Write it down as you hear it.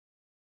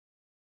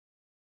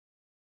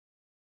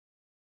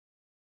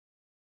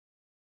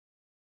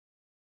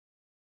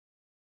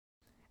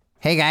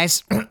Hey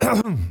guys.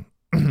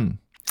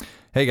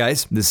 Hey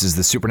guys, this is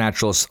the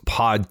Supernaturalist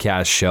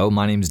podcast show.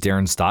 My name is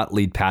Darren Stott,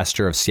 lead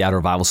pastor of Seattle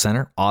Revival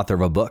Center, author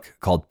of a book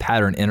called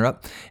Pattern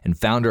Interrupt, and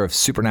founder of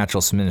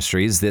Supernaturalist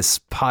Ministries. This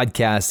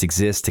podcast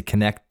exists to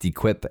connect,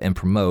 equip, and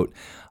promote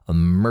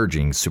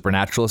emerging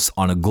supernaturalists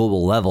on a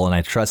global level, and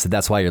I trust that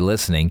that's why you're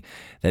listening,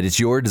 that it's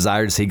your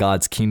desire to see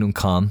God's kingdom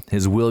come,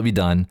 His will be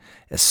done,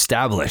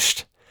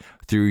 established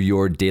through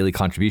your daily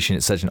contribution.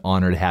 It's such an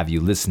honor to have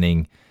you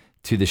listening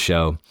to the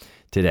show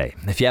today.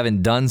 If you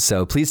haven't done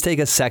so, please take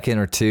a second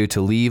or two to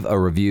leave a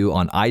review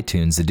on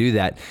iTunes. To do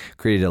that,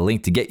 created a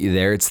link to get you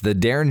there. It's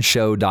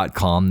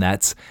thedarrenshow.com.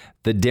 That's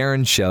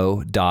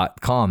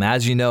thedarrenshow.com.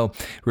 As you know,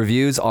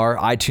 reviews are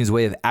iTunes'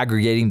 way of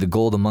aggregating the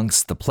gold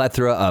amongst the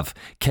plethora of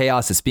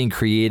chaos that's being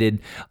created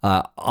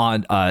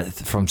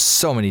from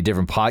so many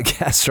different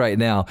podcasts right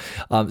now.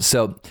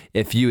 So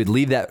if you would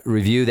leave that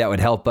review, that would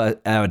help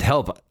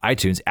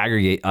iTunes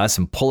aggregate us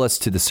and pull us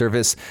to the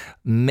surface.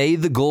 May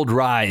the gold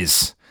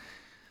rise.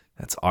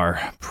 That's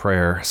our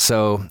prayer.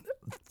 So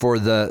for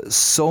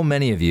so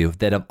many of you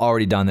that have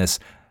already done this,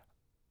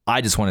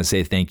 I just want to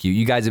say thank you.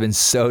 You guys have been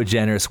so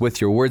generous with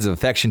your words of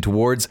affection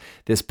towards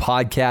this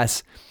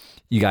podcast.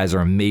 You guys are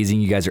amazing.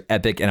 You guys are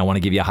epic. And I want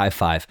to give you a high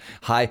five.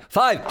 High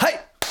five.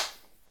 Hi.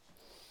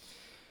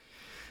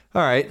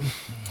 All right.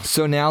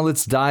 So now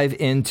let's dive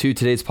into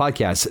today's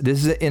podcast.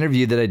 This is an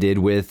interview that I did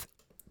with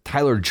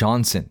Tyler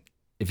Johnson.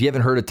 If you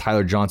haven't heard of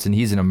Tyler Johnson,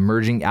 he's an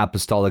emerging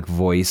apostolic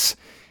voice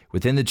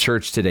within the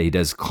church today. He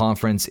does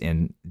conference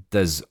and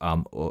does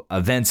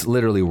events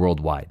literally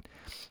worldwide.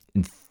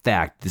 In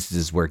fact, this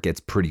is where it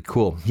gets pretty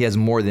cool. He has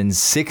more than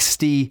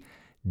 60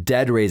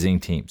 dead raising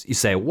teams. You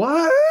say,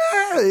 what?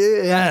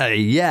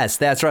 Yes,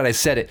 that's right. I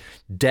said it.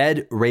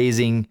 Dead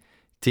raising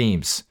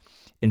teams.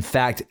 In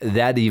fact,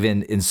 that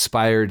even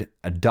inspired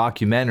a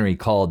documentary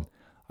called,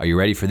 are you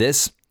ready for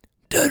this?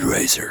 Dead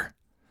Raiser.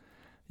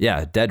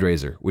 Yeah, Dead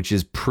Raiser, which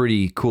is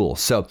pretty cool.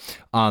 So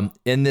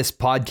in this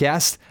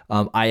podcast,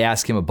 I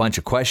ask him a bunch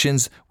of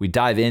questions. We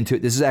dive into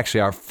it. This is actually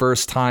our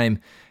first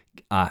time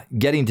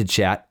getting to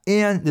chat.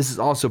 And this is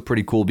also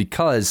pretty cool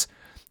because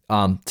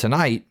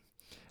tonight,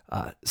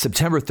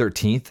 September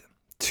 13th,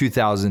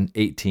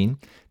 2018,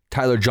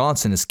 Tyler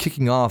Johnson is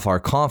kicking off our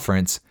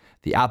conference,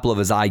 the Apple of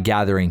His Eye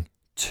Gathering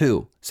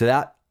 2. So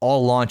that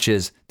all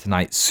launches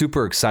tonight.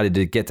 Super excited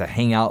to get to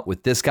hang out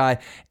with this guy.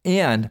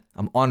 And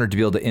I'm honored to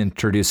be able to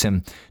introduce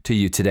him to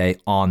you today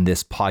on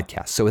this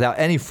podcast. So without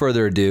any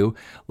further ado,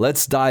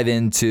 let's dive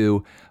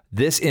into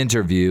this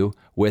interview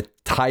with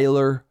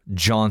Tyler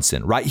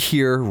Johnson right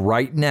here,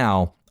 right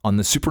now on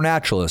the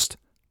Supernaturalist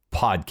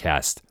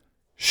podcast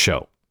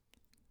show.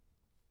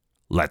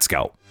 Let's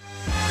go.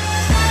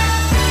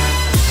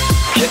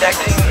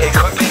 Connecting,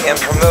 equipping, and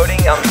promoting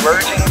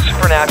emerging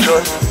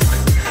supernaturalists.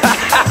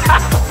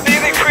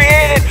 They've been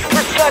created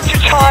for such a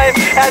time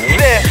as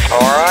this. All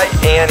right,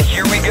 and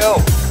here we go.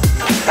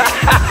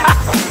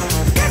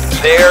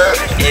 There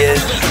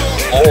is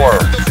more.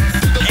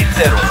 He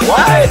said,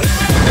 what?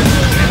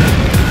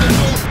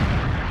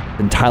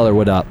 And Tyler,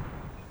 what up?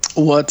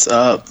 What's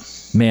up?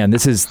 Man,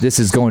 this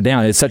is going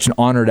down. It's such an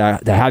honor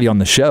to have you on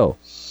the show.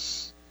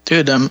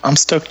 Dude, I'm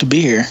stoked to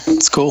be here.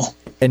 It's cool.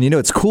 And you know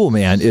what's cool,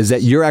 man, is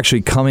that you're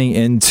actually coming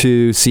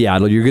into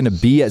Seattle. You're going to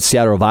be at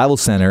Seattle Revival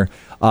Center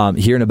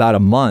here in about a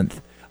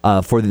month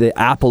for the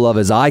Apple of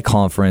His Eye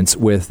conference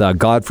with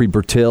Godfrey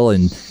Bertil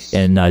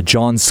and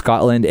John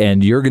Scotland.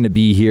 And you're going to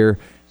be here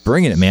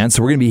bringing it, man.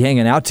 So we're going to be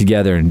hanging out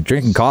together and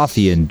drinking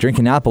coffee and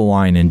drinking apple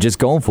wine and just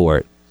going for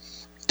it.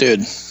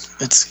 Dude,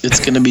 it's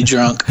going to be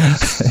drunk.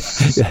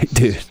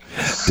 Dude,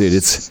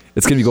 it's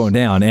going to be going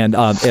down. And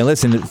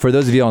listen, for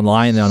those of you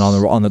online and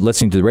on the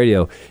listening to the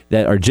radio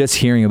that are just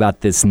hearing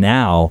about this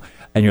now,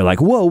 and you're like,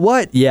 whoa,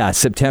 what? Yeah,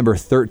 September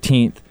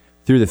 13th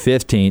through the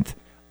 15th.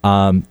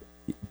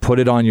 Put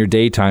it on your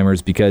day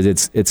timers because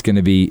it's going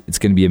to be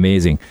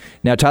amazing.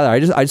 Now, Tyler, I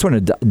just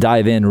want to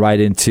dive in right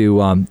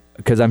into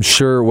because I'm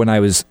sure when I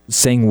was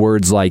saying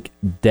words like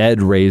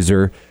Dead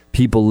Raiser,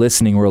 people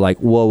listening were like,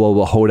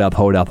 whoa, hold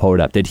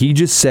up. Did he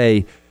just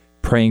say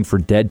praying for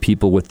dead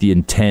people with the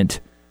intent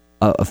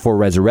for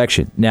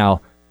resurrection?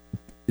 Now,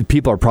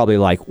 people are probably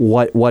like,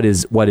 what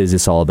is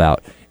this all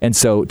about? And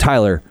so,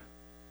 Tyler,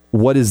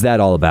 what is that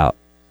all about?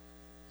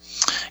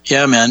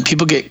 Yeah, man.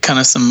 People get kind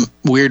of some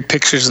weird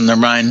pictures in their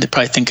mind. They're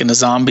probably thinking of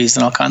zombies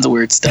and all kinds of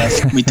weird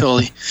stuff. We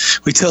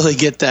totally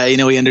get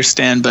that. We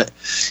understand. But,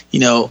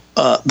 the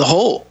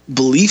whole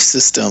belief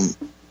system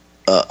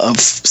of,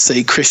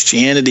 say,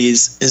 Christianity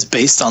is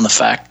based on the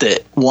fact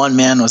that one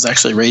man was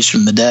actually raised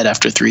from the dead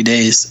after 3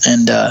 days.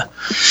 And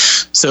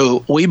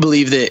so we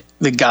believe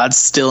that God's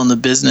still in the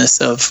business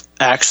of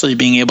actually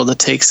being able to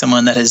take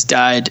someone that has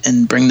died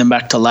and bring them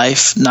back to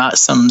life, not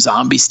some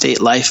zombie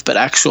state life, but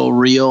actual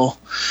real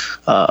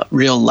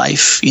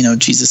life.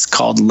 Jesus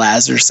called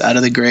Lazarus out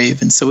of the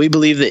grave. And so we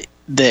believe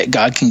that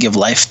God can give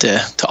life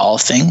to all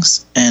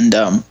things, and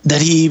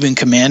that he even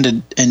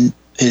commanded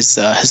his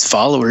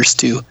followers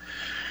to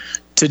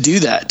do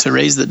that, to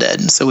raise the dead.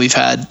 And so we've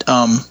had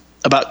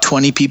about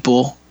 20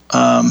 people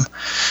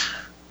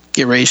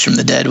get raised from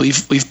the dead.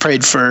 We've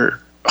prayed for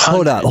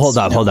hundreds. Hold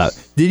up.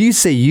 Did you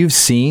say you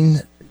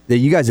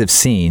guys have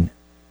seen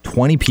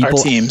 20 people?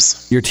 Our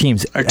teams. Your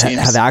teams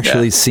have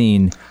actually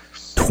seen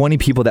 20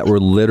 people that were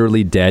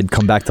literally dead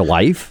come back to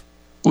life?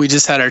 We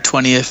just had our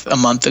 20th a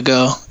month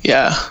ago.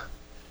 Yeah.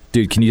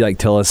 Dude, can you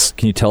tell us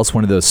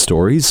one of those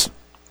stories?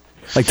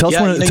 Like tell us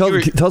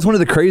one of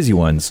the crazy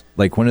ones.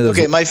 Like one of those.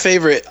 Okay, my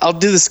favorite. I'll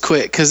do this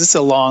quick because it's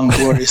a long,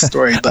 glorious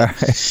story. But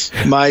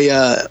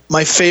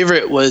my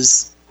favorite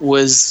was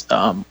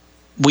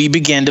we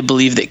began to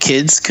believe that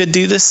kids could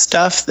do this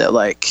stuff. That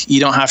like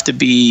you don't have to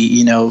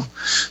be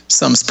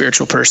some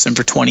spiritual person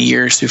for 20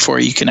 years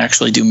before you can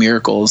actually do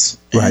miracles.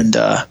 Right.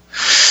 And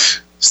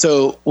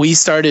so we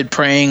started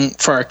praying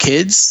for our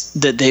kids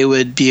that they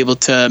would be able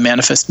to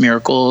manifest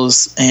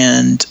miracles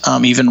and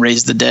even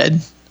raise the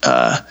dead.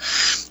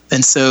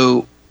 And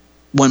so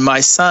when my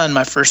son,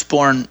 my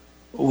firstborn,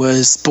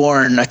 was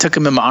born, I took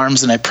him in my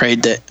arms and I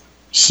prayed that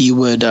he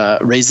would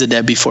raise the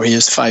dead before he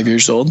was 5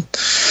 years old.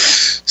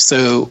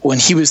 So when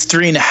he was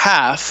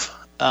 3.5,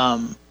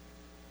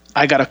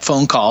 I got a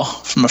phone call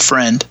from a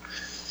friend,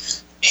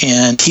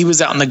 and he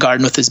was out in the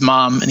garden with his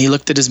mom, and he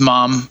looked at his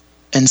mom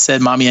and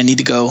said, "Mommy, I need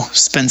to go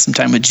spend some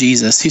time with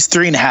Jesus." He's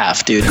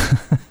 3.5, dude.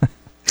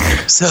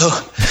 So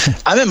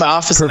I'm in my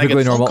office.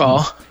 Perfectly and I get a phone normal.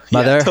 call.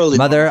 Mother, totally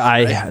normal,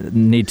 I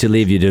need to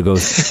leave you to go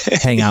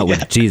hang out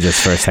with Jesus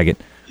for a second.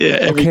 Yeah,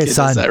 every kid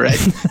son. does that, right?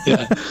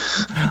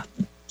 Yeah.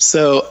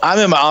 So I'm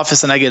in my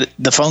office and I get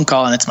the phone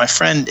call, and it's my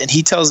friend, and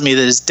he tells me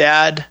that his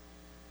dad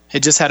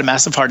had just had a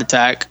massive heart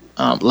attack,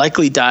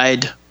 likely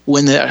died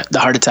when the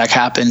heart attack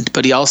happened,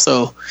 but he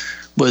also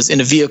was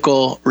in a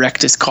vehicle,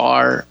 wrecked his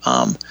car.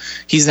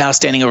 He's now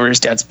standing over his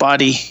dad's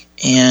body,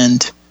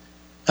 and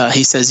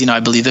he says, I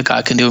believe that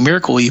God can do a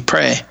miracle. Will you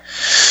pray?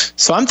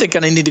 So I'm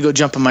thinking I need to go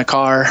jump in my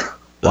car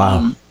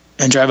and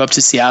drive up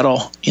to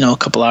Seattle, a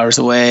couple hours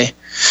away.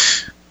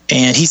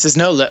 And he says,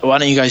 no, why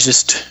don't you guys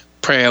just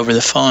pray over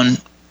the phone?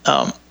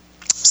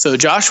 So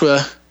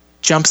Joshua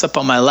jumps up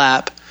on my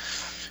lap,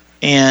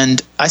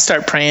 and I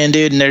start praying,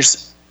 dude. And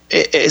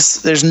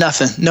there's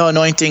nothing, no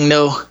anointing,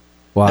 no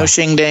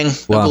shing ding,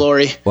 no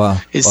glory.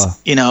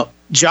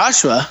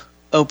 Joshua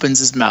opens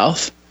his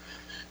mouth,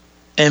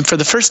 and for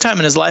the first time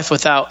in his life,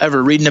 without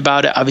ever reading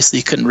about it, obviously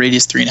he couldn't read,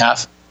 his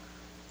 3.5.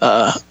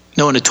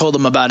 No one had told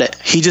him about it.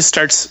 He just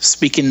starts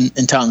speaking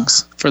in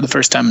tongues for the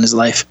first time in his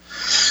life.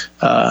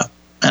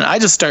 And I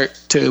just start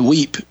to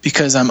weep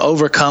because I'm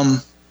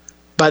overcome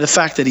by the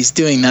fact that he's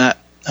doing that.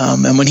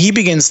 And when he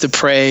begins to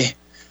pray,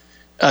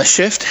 a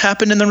shift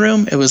happened in the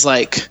room. It was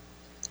like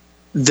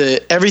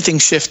everything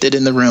shifted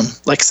in the room,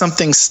 like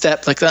something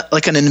stepped, like that,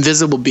 like an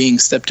invisible being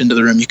stepped into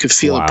the room. You could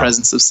feel the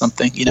presence of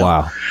something,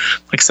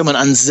 like someone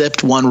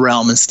unzipped one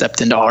realm and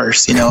stepped into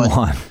ours,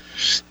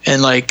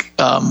 and like,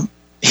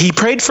 he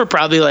prayed for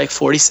probably like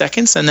 40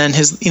 seconds, and then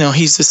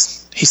he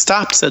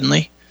stopped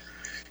suddenly.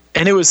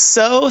 And it was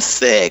so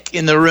thick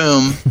in the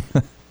room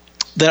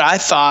that I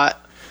thought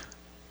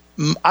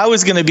I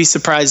was going to be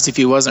surprised if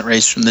he wasn't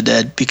raised from the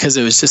dead, because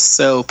it was just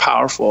so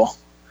powerful.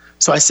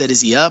 So I said, is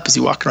he up? Is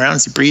he walking around?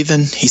 Is he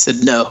breathing? He said,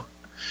 no.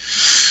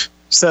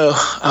 So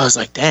I was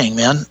like, dang,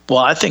 man. Well,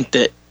 I think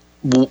that,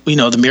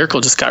 the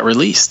miracle just got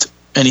released.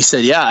 And he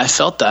said, yeah, I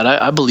felt that.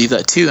 I believe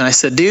that too. And I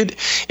said, dude,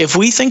 if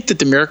we think that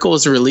the miracle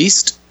was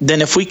released,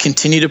 then if we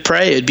continue to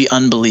pray, it'd be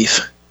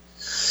unbelief.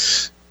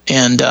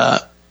 And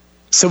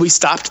so we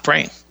stopped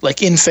praying.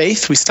 Like in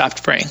faith, we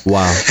stopped praying.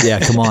 Wow. Yeah,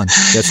 come on.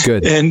 That's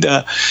good. And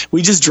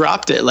we just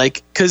dropped it.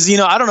 Like, because,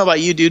 I don't know about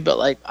you, dude, but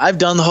like I've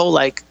done the whole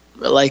like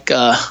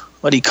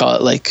what do you call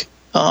it? Like,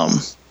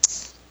 I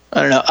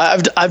don't know.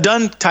 I've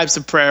done types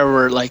of prayer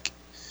where like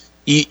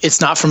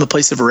it's not from a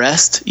place of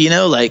rest,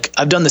 like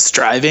I've done the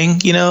striving,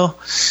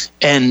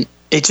 and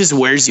it just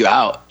wears you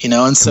out,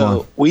 and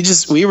so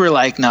we were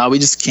like, no, we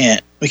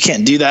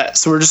can't do that.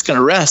 So we're just going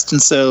to rest.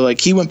 And so like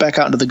he went back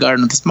out into the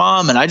garden with his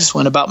mom, and I just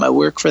went about my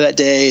work for that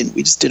day, and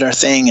we just did our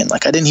thing. And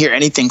like, I didn't hear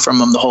anything from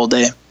him the whole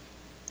day.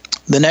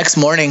 The next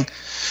morning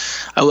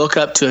I woke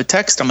up to a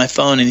text on my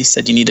phone, and he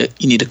said, you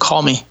need to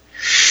call me.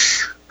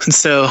 And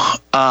so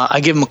I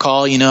give him a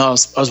call. I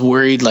was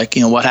worried, like,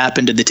 what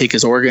happened? Did they take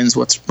his organs?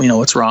 What's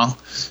wrong?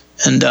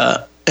 And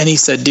he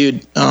said,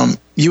 dude,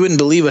 you wouldn't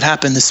believe what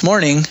happened this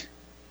morning.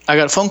 I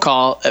got a phone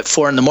call at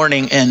 4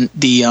 a.m, and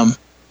the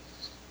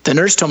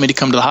nurse told me to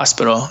come to the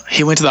hospital.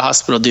 He went to the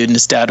hospital, dude, and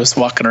his dad was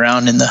walking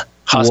around in the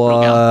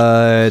hospital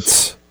gown.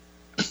 What?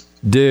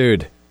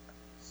 Dude,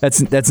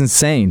 that's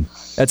insane.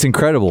 That's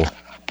incredible.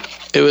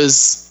 It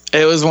was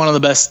one of the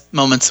best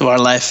moments of our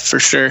life, for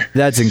sure.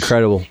 That's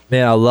incredible.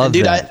 Man, I love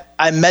that. Dude,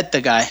 I met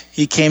the guy.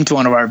 He came to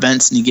one of our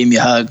events and he gave me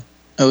a hug.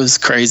 It was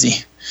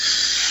crazy.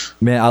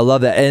 Man, I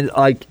love that.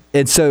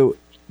 And so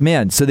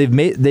they've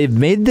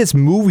made this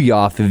movie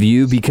off of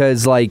you,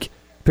 because like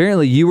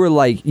apparently you were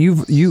like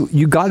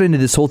you got into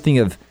this whole thing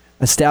of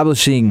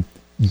establishing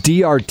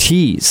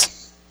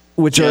DRTs,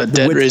 which are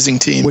dead raising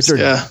teams, which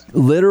are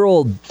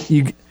literal.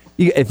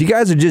 If you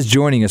guys are just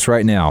joining us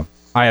right now,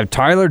 I have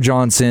Tyler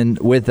Johnson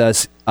with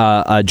us,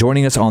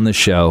 joining us on the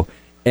show.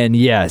 And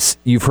yes,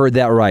 you've heard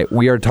that right.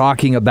 We are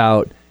talking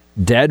about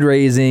dead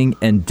raising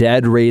and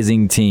dead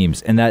raising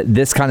teams, and that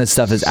this kind of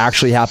stuff is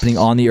actually happening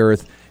on the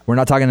earth. We're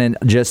not talking in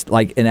just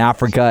like in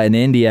Africa and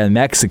India and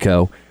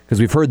Mexico, because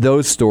we've heard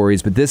those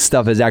stories, but this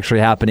stuff is actually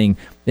happening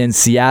in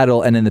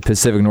Seattle and in the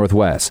Pacific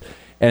Northwest.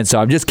 And so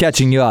I'm just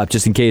catching you up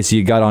just in case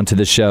you got onto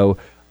the show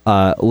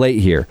late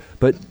here.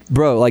 But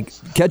bro, like,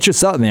 catch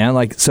us up, man.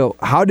 Like, so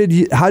how did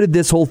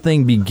this whole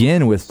thing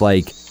begin with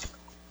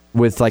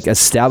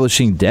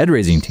establishing dead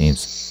raising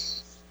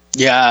teams?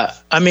 Yeah.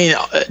 I mean,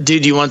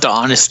 dude, you want the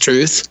honest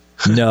truth?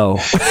 No.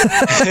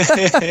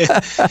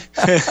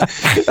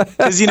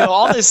 Because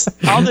all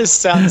this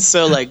sounds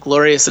so like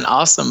glorious and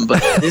awesome,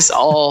 but it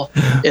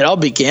all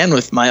began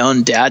with my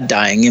own dad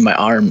dying in my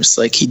arms.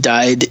 Like, he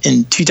died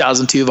in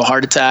 2002 of a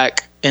heart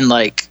attack, and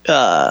like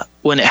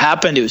when it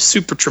happened, it was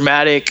super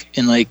traumatic,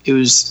 and like it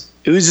was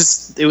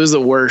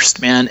the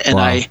worst, man. And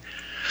wow.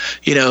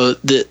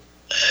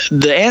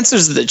 The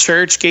answers that the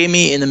church gave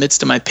me in the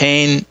midst of my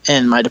pain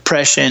and my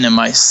depression and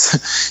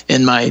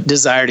my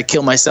desire to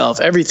kill myself,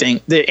 everything,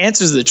 the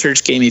answers the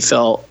church gave me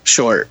fell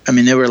short. I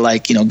mean, they were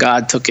like,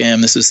 God took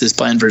him. This was his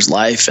plan for his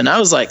life. And I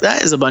was like,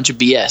 that is a bunch of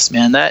BS,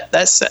 man.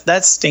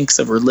 That stinks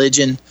of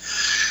religion.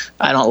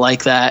 I don't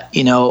like that,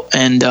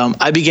 and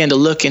I began to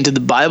look into the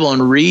Bible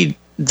and read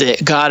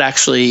that God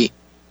actually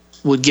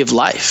would give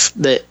life,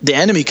 that the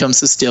enemy comes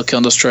to steal, kill,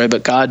 and destroy,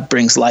 but God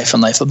brings life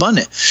and life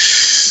abundant.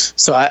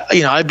 So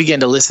I began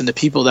to listen to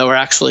people that were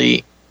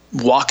actually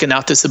walking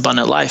out this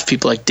abundant life.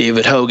 People like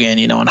David Hogan,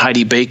 and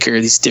Heidi Baker,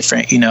 these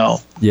different,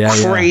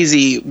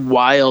 crazy,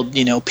 wild,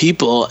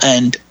 people.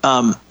 And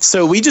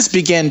so we just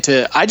began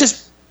to, I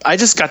just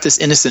got this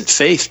innocent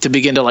faith to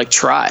begin to like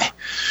try.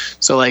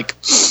 So like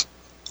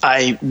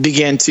I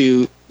began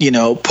to,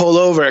 pull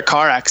over at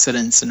car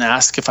accidents and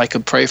ask if I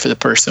could pray for the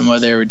person,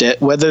 whether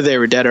they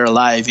were dead or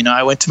alive.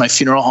 I went to my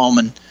funeral home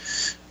and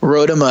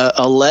wrote him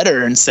a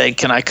letter and said,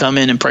 can I come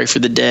in and pray for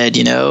the dead?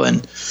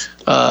 And,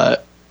 I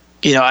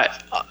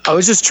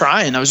was just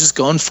trying, I was just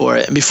going for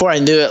it. And before I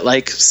knew it,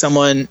 like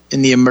someone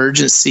in the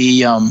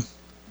emergency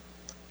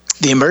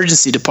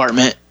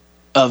department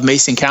of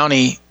Mason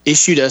County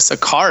issued us a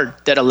card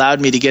that allowed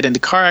me to get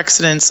into car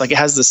accidents. Like, it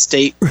has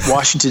the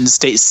Washington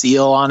state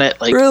seal on it.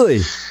 Like,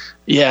 really?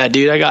 Yeah,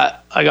 dude, I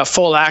got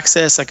full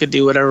access. I could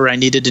do whatever I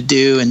needed to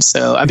do. And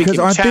so I became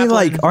a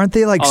chaplain. Aren't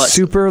they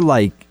super,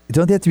 like,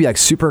 don't they have to be like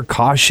super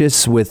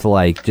cautious with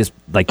like just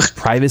like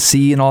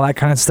privacy and all that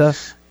kind of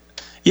stuff?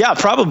 Yeah,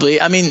 probably.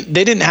 I mean,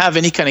 they didn't have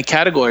any kind of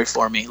category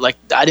for me. Like,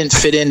 I didn't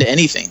fit into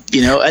anything,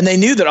 and they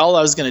knew that all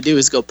I was going to do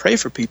is go pray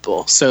for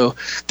people. So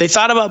they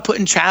thought about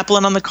putting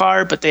chaplain on the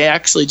card, but they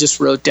actually just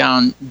wrote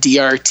down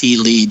DRT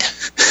lead.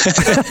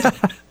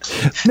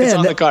 Man, it's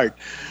on the card.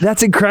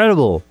 That's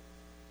incredible.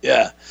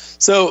 Yeah.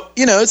 So,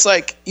 it's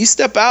like you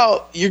step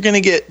out, you're going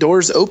to get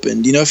doors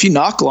opened. If you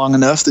knock long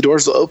enough, the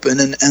doors will open.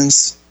 And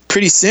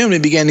pretty soon we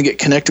began to get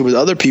connected with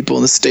other people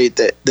in the state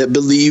that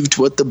believed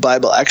what the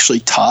Bible actually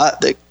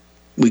taught, that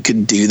we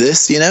could do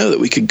this, that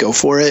we could go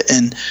for it.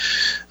 And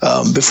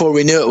before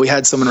we knew it, we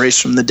had someone raised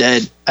from the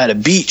dead at a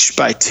beach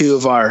by two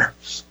of our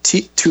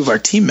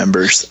team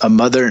members, a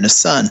mother and a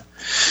son,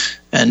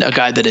 and a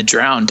guy that had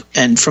drowned.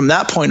 And from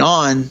that point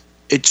on,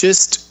 it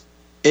just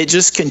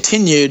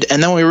continued.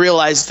 And then we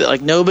realized that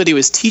like nobody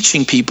was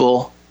teaching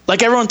people.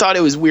 Like, everyone thought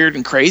it was weird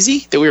and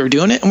crazy that we were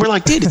doing it. And we're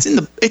like, dude,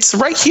 it's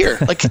right here.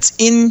 Like, it's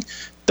in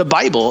the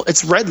Bible.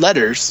 It's red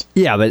letters.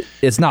 Yeah, but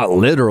it's not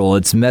literal.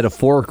 It's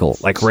metaphorical.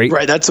 Like, right.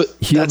 Right. That's what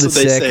they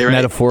say, right?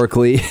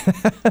 Metaphorically.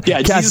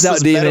 Yeah. Cast out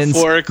demons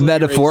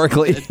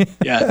metaphorically.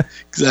 Yeah,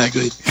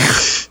 exactly.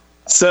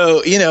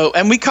 So,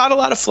 and we caught a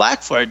lot of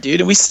flack for it, dude.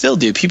 And we still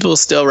do. People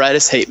still write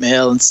us hate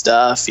mail and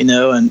stuff,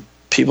 and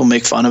people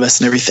make fun of us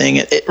and everything.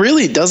 It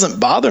really doesn't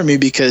bother me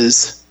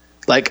because,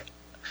 like,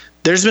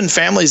 there's been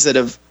families that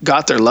have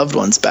got their loved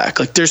ones back.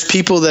 Like, there's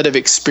people that have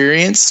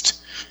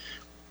experienced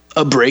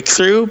a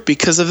breakthrough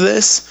because of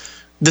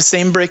this, the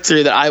same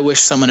breakthrough that I wish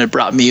someone had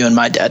brought me when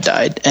my dad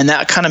died. And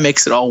that kind of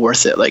makes it all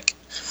worth it. Like,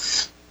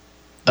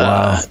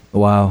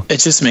 wow.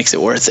 It just makes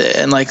it worth it.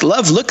 And like,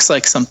 love looks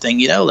like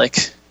something,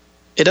 like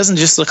it doesn't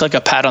just look like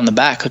a pat on the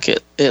back. Like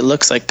it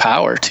looks like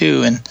power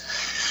too. And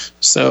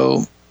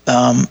so,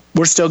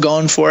 we're still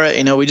going for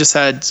it. We just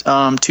had,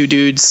 two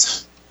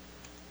dudes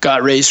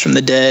got raised from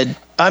the dead.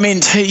 I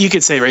mean, you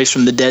could say raised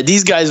from the dead.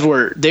 These guys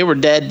were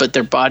dead, but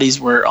their bodies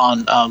were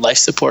on life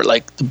support.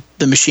 Like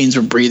the machines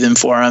were breathing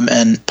for them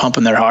and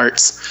pumping their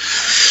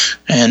hearts,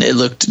 and it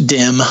looked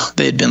dim.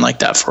 They had been like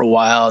that for a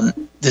while.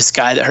 And this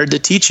guy that heard the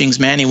teachings,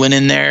 man, he went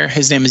in there.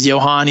 His name is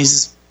Johan.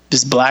 He's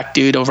this black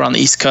dude over on the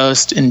East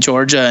Coast in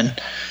Georgia, and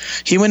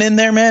he went in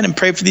there, man, and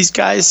prayed for these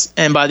guys.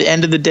 And by the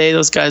end of the day,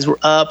 those guys were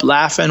up,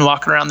 laughing,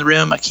 walking around the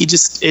room. Like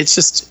it's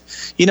just,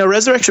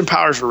 resurrection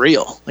power is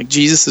real. Like,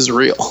 Jesus is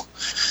real.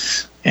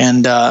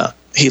 And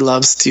he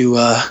loves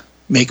to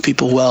make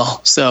people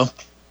well. So,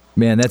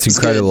 man, that's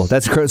incredible.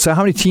 That's incredible. So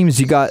how many teams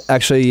you got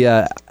actually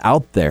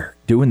out there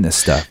doing this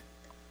stuff?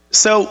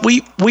 So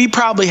we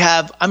probably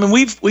have, I mean,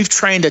 we've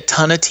trained a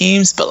ton of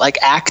teams, but like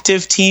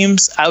active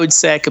teams, I would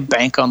say I could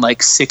bank on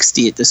like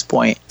 60 at this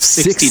point,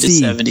 60 to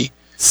 70.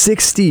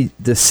 60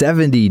 to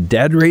 70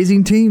 dead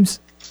raising teams?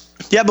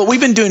 Yeah, but we've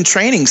been doing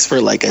trainings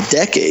for like a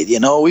decade.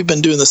 We've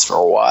been doing this for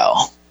a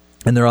while.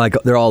 And they're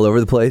all over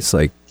the place.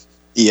 Like,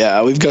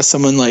 yeah, we've got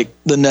some in like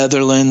the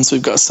Netherlands.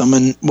 We've got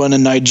one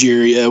in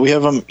Nigeria. We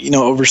have them,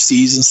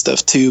 overseas and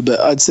stuff too. But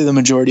I'd say the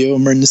majority of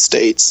them are in the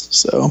States.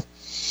 So,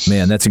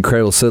 man, that's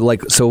incredible.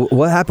 So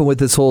what happened with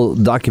this whole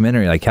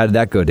documentary? Like, how did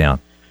that go down?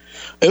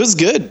 It was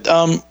good.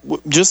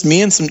 Just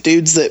me and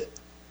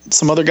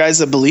some other guys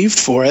that believed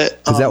for it.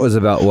 Because that was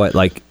about what,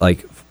 like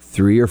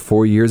 3 or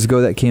 4 years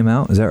ago that came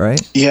out. Is that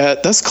right? Yeah,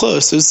 that's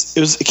close.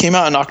 It came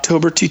out in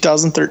October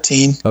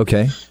 2013.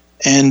 Okay.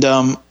 And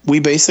we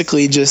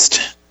basically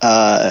just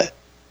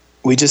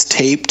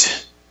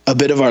taped a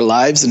bit of our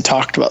lives and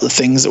talked about the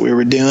things that we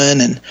were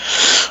doing. And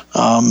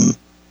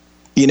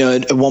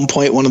at one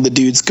point, one of the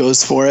dudes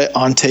goes for it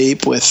on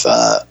tape with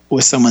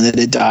someone that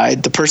had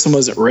died. The person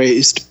wasn't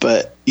raised,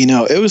 but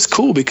it was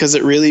cool because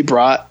it really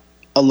brought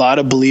a lot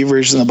of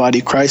believers in the body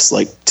of Christ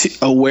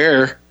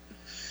aware.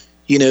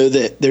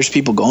 That there's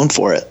people going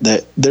for it,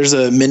 that there's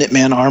a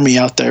Minuteman army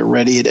out there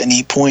ready at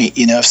any point.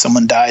 If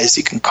someone dies,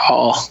 you can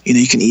call,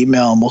 you can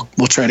email them.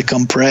 We'll try to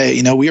come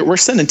pray. We're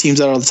sending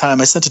teams out all the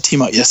time. I sent a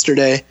team out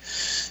yesterday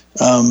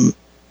to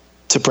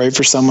pray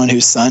for someone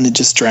whose son had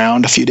just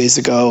drowned a few days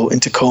ago in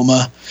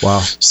Tacoma.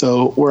 Wow.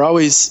 So we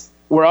always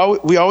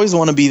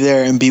want to be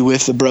there and be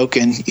with the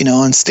broken,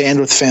 and stand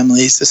with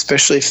families,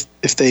 especially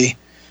if they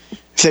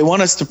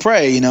want us to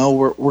pray,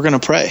 we're going to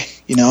pray,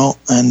 and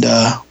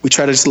we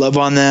try to just love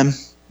on them.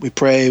 We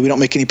pray. We don't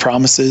make any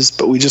promises,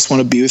 but we just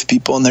want to be with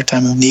people in their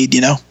time of need,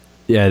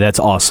 Yeah, that's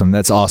awesome.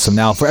 That's awesome.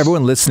 Now, for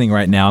everyone listening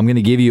right now, I'm going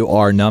to give you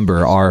our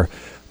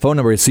phone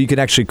number, so you can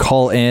actually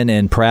call in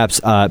and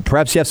perhaps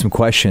you have some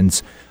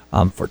questions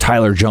for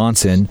Tyler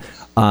Johnson.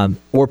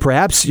 Or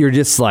perhaps you're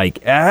just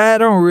like, I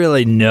don't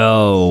really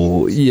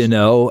know,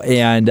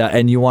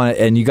 and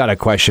you got a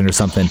question or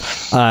something.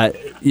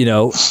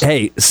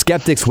 Hey,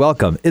 skeptics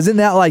welcome. Isn't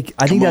that like,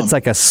 I think that's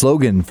like a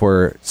slogan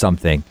for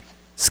something.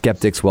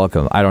 Skeptics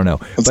welcome. I don't know.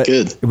 That's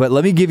good. But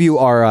let me give you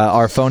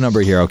our phone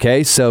number here,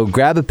 okay? So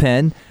grab a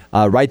pen,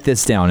 write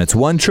this down. It's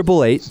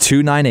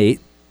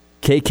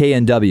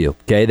 1-888-298-KKNW.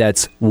 Okay,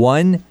 that's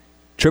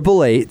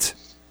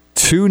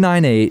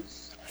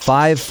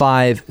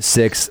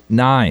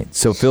 1-888-298-5569.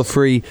 So feel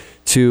free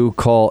to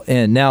call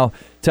in. Now,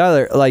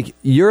 Tyler,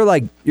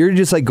 you're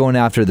just like going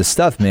after the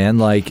stuff, man.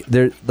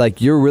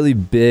 You're really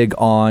big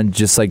on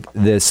just like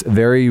this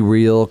very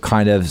real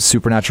kind of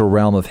supernatural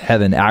realm of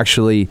heaven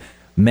actually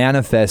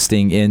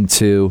manifesting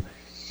into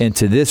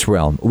this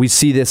realm. We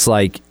see this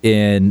like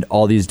in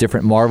all these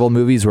different Marvel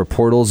movies where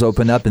portals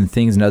open up and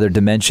things in other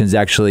dimensions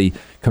actually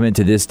come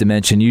into this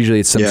dimension. Usually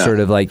it's some sort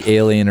of like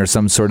alien or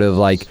some sort of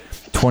like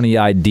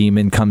 20-eyed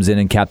demon comes in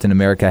and Captain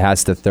America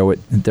has to throw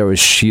a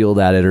shield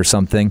at it or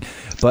something.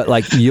 But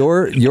like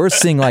you're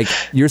seeing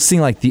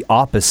the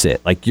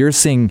opposite. Like you're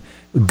seeing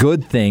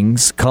good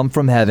things come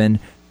from heaven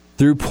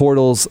through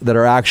portals that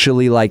are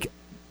actually like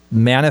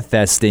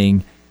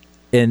manifesting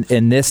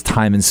in this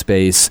time and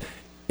space.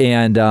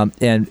 And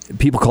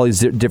people call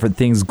these different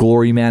things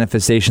glory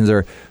manifestations.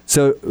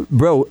 So,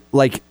 bro,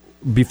 like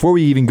before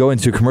we even go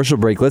into a commercial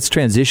break, let's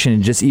transition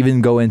and just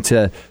even go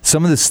into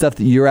some of the stuff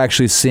that you're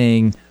actually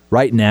seeing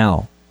right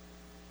now.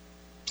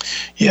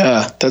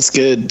 Yeah, that's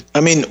good.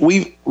 I mean,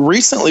 we've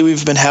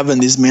been having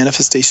these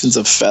manifestations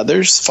of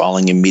feathers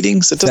falling in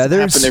meetings. It doesn't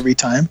happen every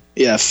time.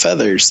 Yeah,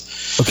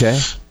 feathers. Okay.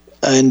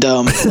 And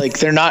like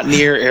they're not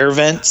near air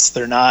vents.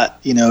 They're not,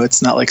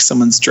 it's not like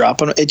someone's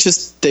dropping them. It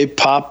just, they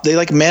pop, they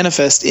like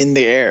manifest in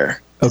the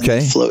air. Okay.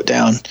 And float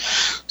down.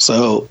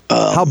 So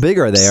how big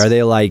are they? Are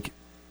they like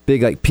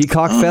big, like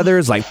peacock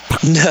feathers? Like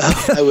no,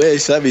 I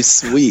wish. That'd be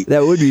sweet.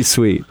 That would be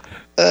sweet.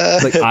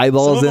 Like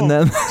eyeballs in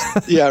them.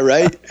 Yeah,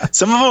 right.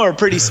 Some of them are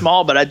pretty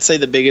small, but I'd say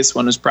the biggest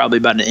one is probably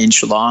about an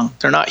inch long.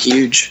 They're not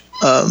huge.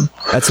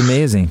 That's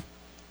amazing.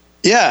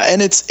 Yeah,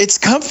 and it's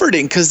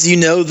comforting because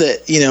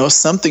that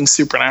something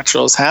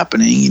supernatural is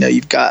happening.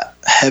 You've got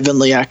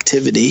heavenly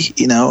activity.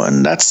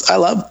 And I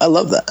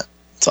love that.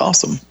 It's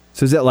awesome.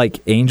 So is that like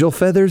angel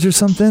feathers or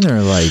something,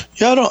 or like?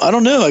 Yeah, I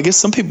don't know. I guess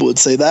some people would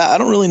say that. I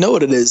don't really know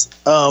what it is.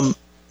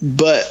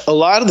 But a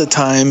lot of the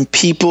time,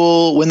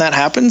 people, when that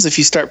happens, if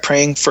you start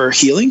praying for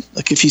healing,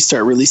 like if you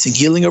start releasing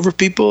healing over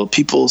people,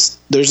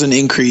 there's an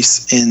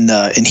increase in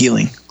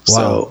healing.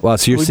 Wow.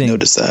 So you're seeing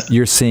notice that.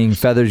 You're seeing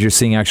feathers. You're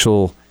seeing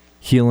actual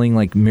healing,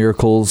 like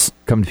miracles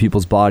come to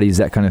people's bodies,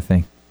 that kind of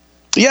thing.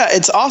 Yeah,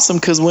 it's awesome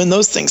because when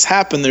those things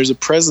happen, there's a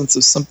presence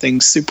of something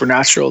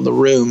supernatural in the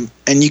room,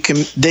 and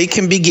they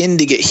can begin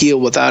to get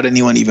healed without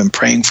anyone even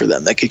praying for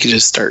them. Like it could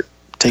just start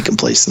taking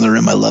place in the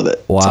room. I love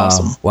it. Wow. It's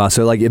awesome. Wow.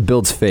 So like it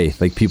builds faith.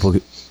 Like people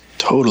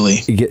totally.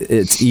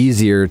 It's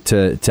easier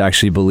to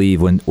actually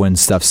believe when you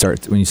start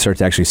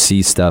to actually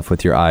see stuff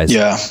with your eyes.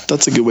 Yeah,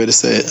 that's a good way to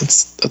say it.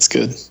 That's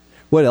good.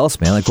 What else,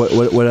 man? Like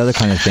what other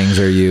kind of things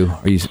are you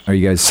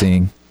guys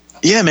seeing?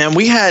 Yeah, man,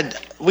 we had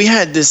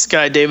this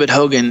guy, David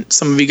Hogan.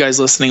 Some of you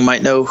guys listening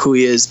might know who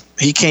he is.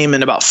 He came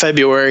in about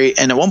February,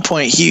 and at one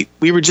point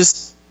we were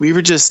just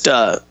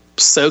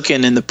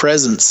soaking in the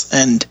presence,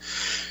 and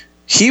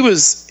he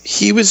was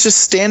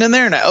just standing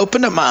there, and I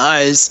opened up my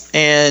eyes,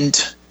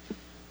 and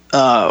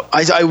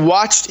I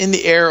watched in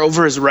the air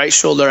over his right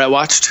shoulder. I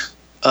watched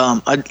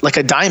like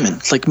a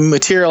diamond, like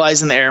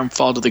materialize in the air and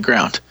fall to the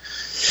ground.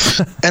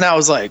 And I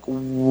was like,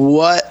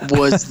 what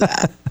was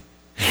that?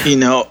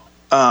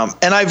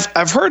 And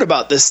I've heard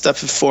about this stuff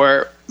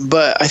before,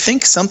 but I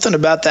think something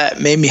about that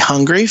made me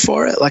hungry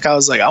for it. Like I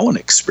was like, I want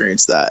to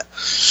experience that.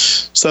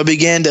 So I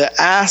began to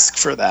ask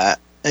for that.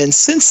 And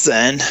since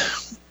then,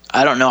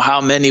 I don't know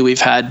how many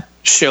we've had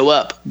show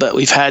up, but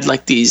we've had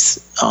like these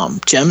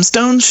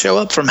gemstones show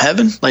up from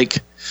heaven,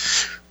 like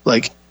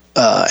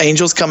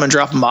angels come and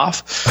drop them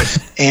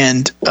off.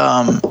 And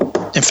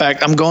in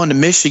fact, I'm going to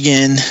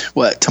Michigan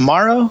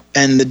tomorrow,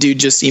 and the dude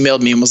just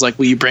emailed me and was like,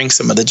 will you bring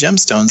some of the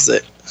gemstones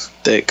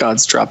that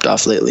God's dropped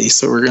off lately?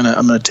 So I'm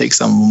gonna take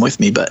some of them with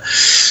me. But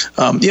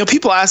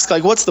people ask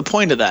like, what's the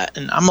point of that?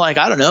 And I'm like,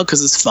 I don't know,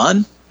 because it's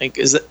fun. Like,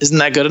 isn't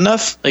that good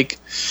enough? Like,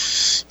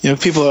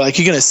 people are like,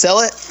 you gonna sell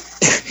it?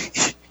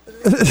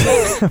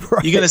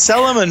 Right. You gonna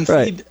sell them and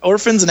feed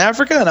orphans in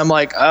Africa? And I'm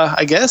like,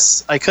 I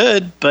guess I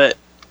could, but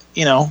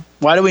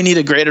why do we need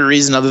a greater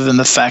reason other than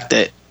the fact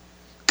that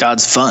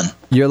God's fun?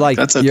 You're like,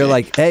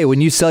 hey,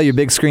 when you sell your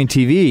big screen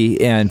TV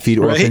and feed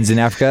orphans in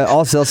Africa,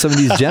 I'll sell some of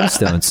these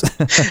gemstones.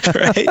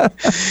 Right?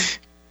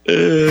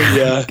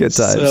 Yeah. Good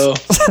times. So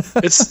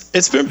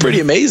it's been pretty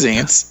amazing.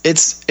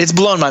 It's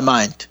blown my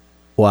mind.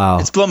 Wow.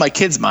 It's blown my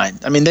kids'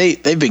 mind. I mean,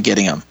 they've been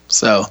getting them.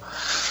 So,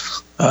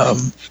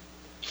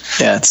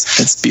 yeah,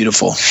 it's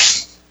beautiful.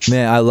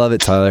 Man, I love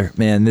it, Tyler.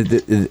 Man,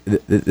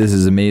 this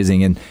is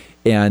amazing.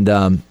 And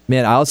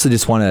man, I also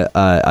just want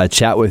to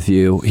chat with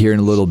you here in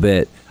a little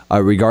bit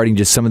regarding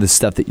just some of the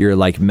stuff that you're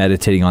like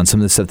meditating on, some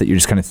of the stuff that you're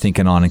just kind of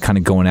thinking on and kind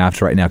of going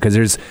after right now. Because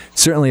there's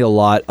certainly a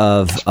lot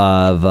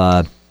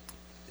of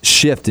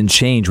shift and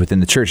change within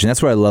the church, and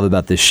that's what I love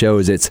about this show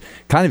is it's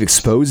kind of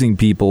exposing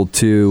people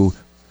to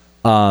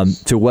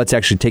what's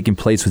actually taking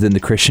place within the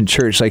Christian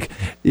church.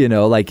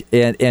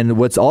 And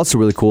what's also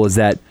really cool is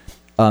that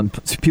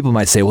people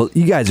might say, well,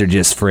 you guys are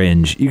just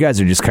fringe. You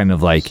guys are just kind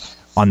of like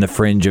on the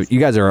fringe of, you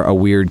guys are a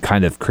weird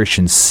kind of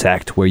Christian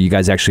sect where you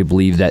guys actually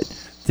believe that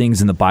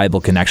things in the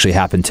Bible can actually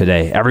happen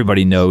today.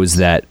 Everybody knows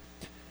that,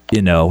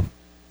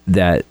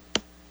 that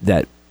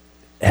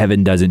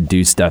heaven doesn't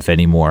do stuff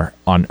anymore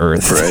on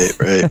earth.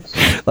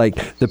 Right.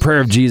 Like the prayer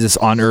of Jesus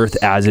on earth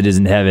as it is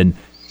in heaven.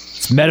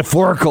 It's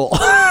metaphorical.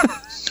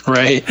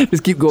 Right.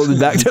 Just keep going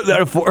back to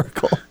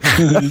metaphorical.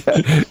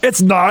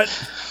 It's not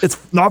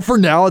for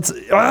now.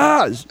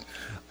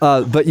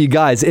 But you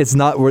guys, it's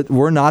not.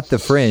 We're not the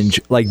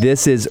fringe. Like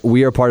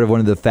we are part of one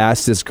of the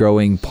fastest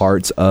growing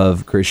parts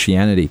of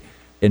Christianity.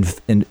 And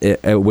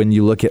when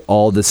you look at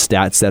all the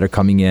stats that are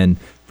coming in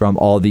from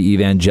all the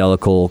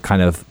evangelical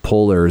kind of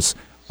pollers,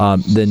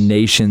 the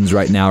nations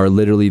right now are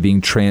literally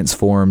being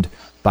transformed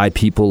by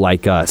people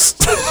like us.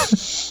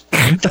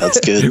 That's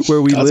good.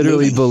 Where we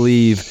literally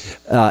believe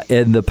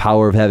in the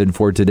power of heaven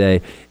for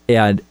today.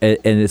 And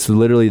it's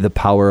literally the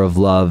power of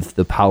love,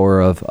 the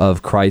power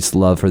of Christ's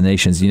love for the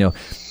nations.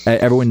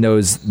 Everyone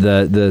knows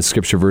the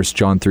scripture verse,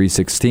 John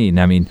 3:16.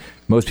 I mean,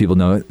 most people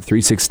know it,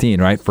 3:16,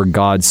 right? For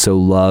God so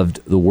loved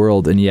the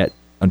world. And yet,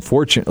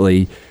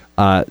 unfortunately,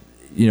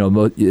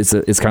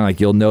 it's kind of like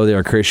you'll know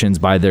they're Christians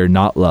by their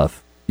not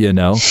love,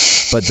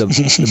 But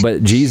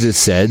Jesus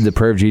said, the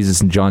prayer of Jesus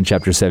in John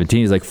chapter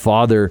 17 is like,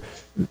 Father,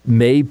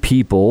 may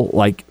people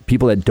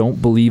that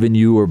don't believe in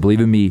you or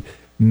believe in me,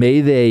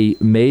 may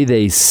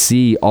they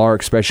see our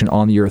expression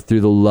on the earth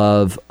through the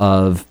love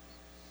of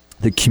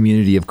the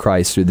community of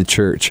Christ, through the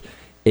church.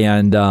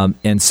 And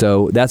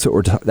so that's what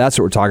we're talking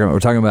about. We're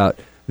talking about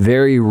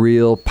very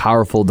real,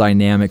 powerful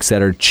dynamics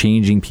that are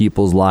changing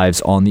people's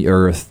lives on the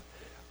earth.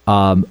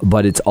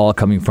 But it's all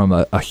coming from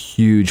a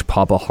huge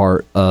Papa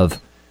heart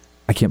of,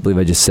 I can't believe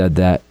I just said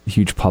that,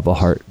 huge Papa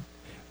heart.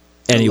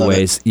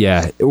 Anyways,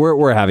 yeah,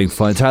 we're having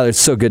fun. Tyler, it's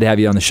so good to have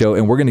you on the show,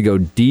 and we're going to go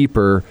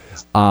deeper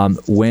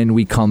when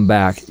we come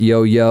back.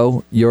 Yo,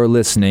 you're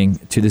listening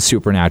to the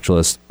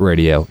Supernaturalist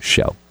Radio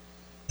Show.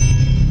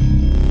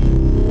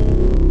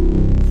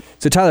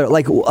 So Tyler,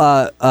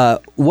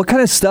 what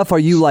kind of stuff are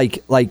you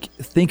like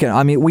thinking?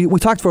 I mean, we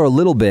talked for a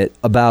little bit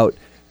about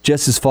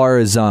just as far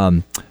as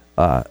a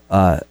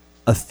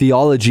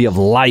theology of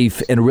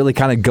life and really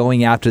kind of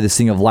going after this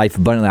thing of life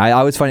abundantly. I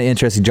always find it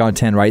interesting, John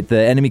 10, right? The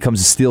enemy comes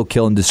to steal,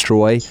 kill, and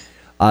destroy.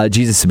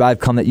 Jesus said, I've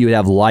come that you would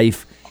have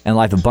life and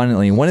life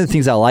abundantly. And one of the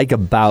things I like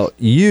about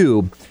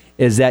you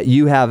is that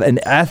you have an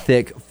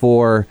ethic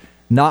for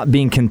not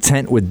being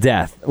content with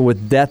death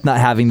not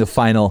having the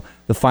final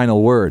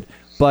word.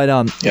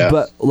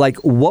 But like,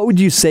 what would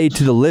you say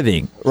to the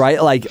living,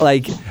 right?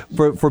 Like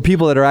for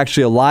people that are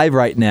actually alive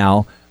right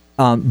now,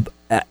 and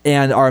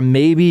are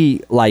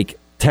maybe like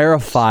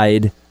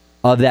terrified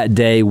of that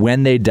day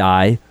when they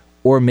die,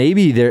 or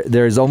maybe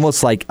there's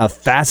almost like a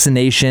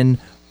fascination,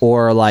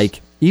 or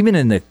like even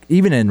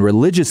in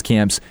religious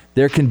camps,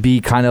 there can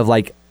be kind of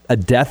like a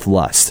death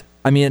lust.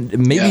 I mean,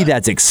 maybe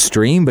that's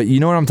extreme, but you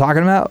know what I'm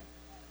talking about?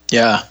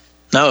 Yeah.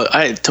 No,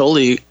 I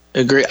totally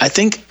Agree. I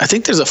think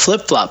there's a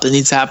flip flop that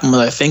needs to happen with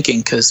our thinking,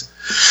 because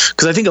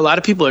I think a lot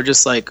of people are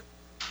just like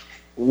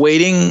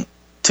waiting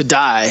to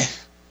die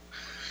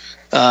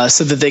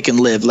so that they can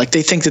live. Like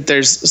they think that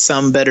there's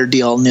some better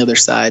deal on the other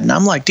side. And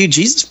I'm like, dude,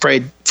 Jesus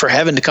prayed for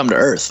heaven to come to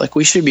earth. Like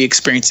we should be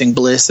experiencing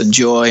bliss and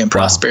joy and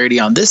prosperity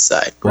on this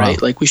side,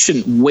 right? Like we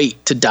shouldn't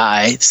wait to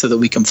die so that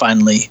we can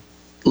finally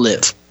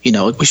live.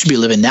 Like we should be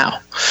living now.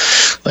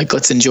 Like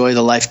let's enjoy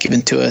the life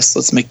given to us.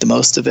 Let's make the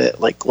most of it.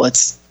 Like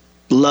let's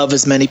love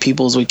as many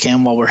people as we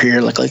can while we're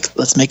here. Like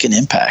let's make an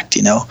impact,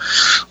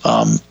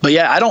 But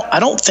yeah, I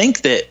don't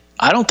think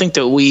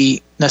that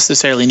we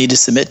necessarily need to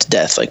submit to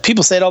death. Like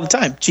people say it all the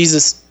time.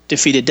 Jesus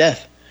defeated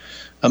death.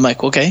 I'm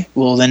like, okay,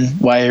 well then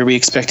why are we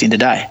expecting to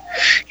die?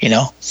 It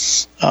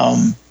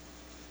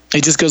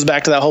just goes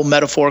back to that whole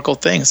metaphorical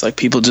thing. It's like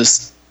people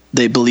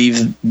they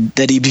believe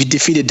that he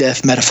defeated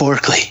death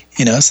metaphorically.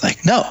 It's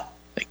like, no,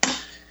 like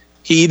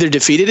he either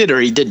defeated it or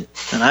he didn't.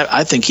 And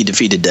I think he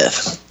defeated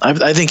death.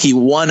 I think he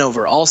won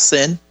over all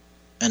sin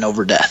and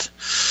over death.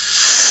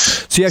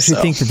 So you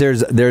actually think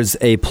that there's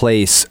a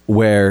place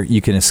where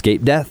you can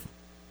escape death?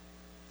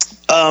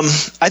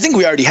 I think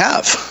we already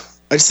have.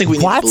 I just think we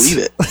need to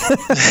believe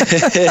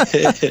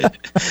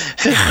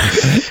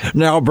it.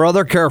 Now,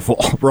 brother, careful,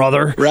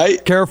 brother.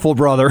 Right? Careful,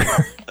 brother.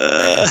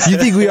 You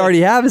think we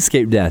already have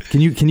escaped death?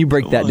 Can you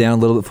break that down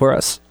a little bit for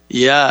us?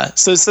 Yeah.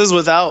 So it says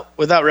without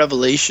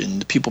revelation,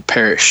 the people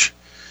perish,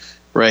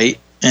 right?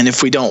 And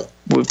if we don't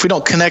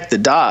connect the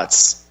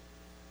dots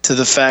to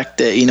the fact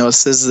that it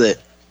says that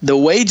the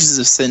wages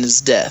of sin is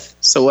death.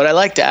 So what I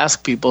like to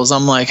ask people is,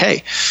 I'm like,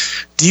 hey,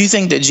 do you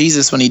think that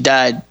Jesus, when he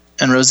died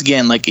and rose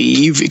again, like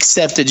you've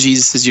accepted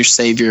Jesus as your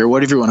savior, or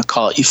whatever you want to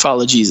call it, you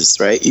follow Jesus,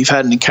 right? You've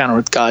had an encounter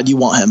with God, you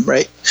want him,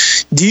 right?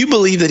 Do you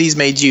believe that he's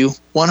made you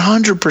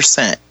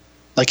 100%?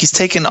 Like he's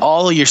taken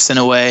all of your sin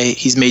away.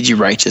 He's made you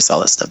righteous, all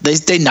that stuff.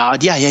 They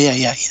nod.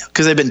 Yeah.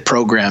 Because they've been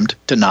programmed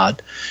to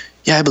nod.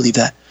 Yeah, I believe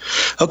that.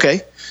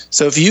 Okay.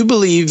 So if you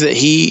believe that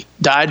he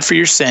died for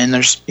your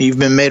sin, you've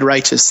been made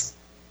righteous,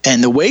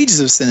 and the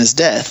wages of sin is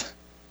death,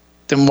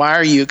 then why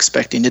are you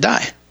expecting to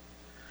die?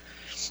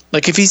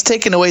 Like if he's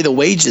taken away the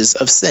wages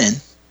of sin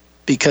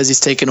because he's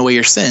taken away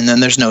your sin, then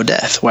there's no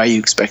death. Why are you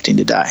expecting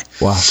to die?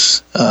 Wow.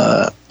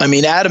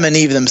 Adam and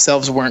Eve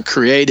themselves weren't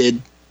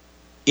created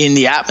in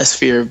the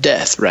atmosphere of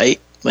death, right?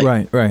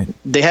 Like, right.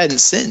 They hadn't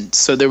sinned,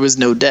 so there was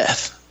no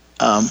death.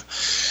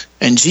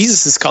 And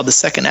Jesus is called the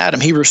second Adam.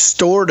 He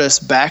restored us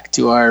back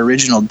to our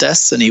original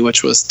destiny,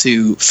 which was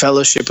to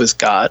fellowship with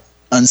God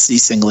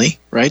unceasingly,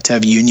 right? To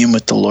have union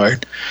with the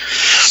Lord,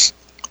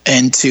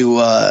 and to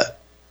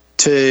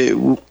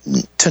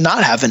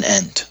not have an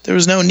end. There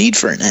was no need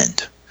for an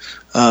end.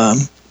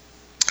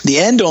 The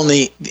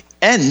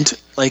end,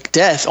 like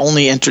death,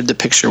 only entered the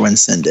picture when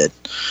sin did.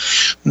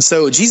 And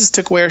so Jesus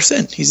took away our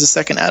sin. He's the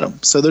second Adam.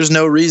 So there's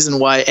no reason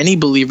why any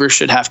believer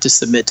should have to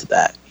submit to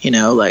that.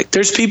 Like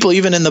there's people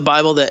even in the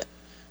Bible that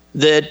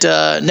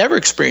never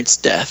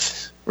experienced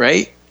death,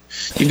 right?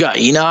 You've got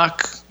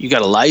Enoch, you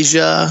got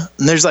Elijah,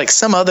 and there's like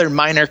some other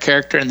minor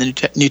character in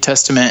the New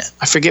Testament.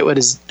 I forget what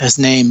his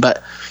name,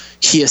 but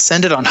he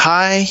ascended on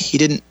high. He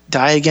didn't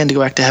die again to go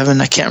back to heaven.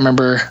 I can't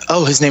remember.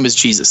 Oh, his name is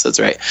Jesus. That's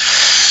right.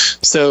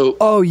 So,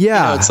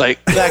 it's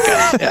like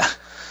that guy. Yeah.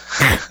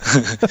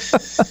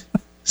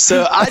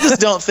 So I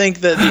just don't think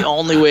that the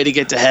only way to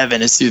get to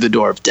heaven is through the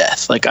door of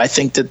death. Like I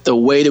think that the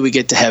way that we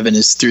get to heaven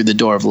is through the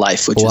door of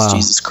life, which is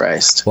Jesus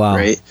Christ. Wow.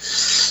 Right.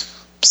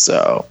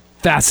 So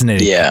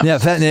fascinating. Yeah.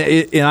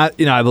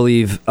 And I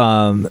believe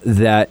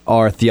that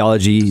our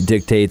theology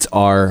dictates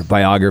our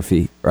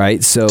biography,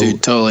 right? So,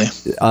 dude, totally.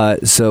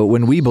 So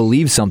when we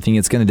believe something,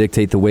 it's going to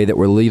dictate the way that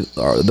we're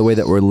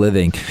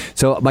living.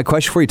 So my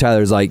question for you,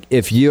 Tyler, is like,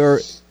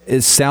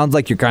 it sounds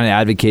like you're kind of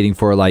advocating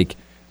for like,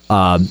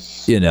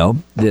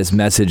 this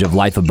message of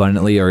life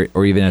abundantly,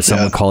 or even as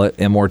some would call it,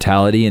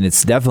 immortality, and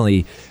it's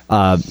definitely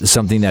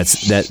something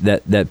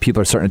that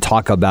people are starting to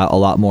talk about a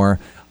lot more.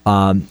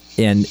 And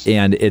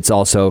it's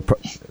also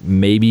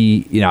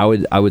maybe,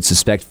 I would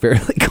suspect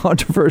fairly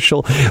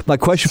controversial. My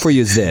question for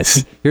you is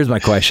this. Here's my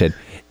question.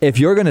 If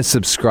you're going to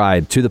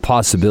subscribe to the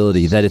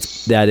possibility that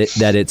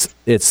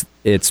it's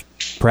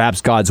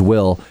perhaps God's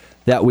will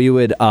that we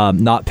would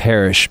not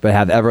perish but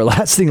have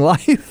everlasting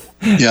life.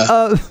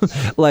 Yeah.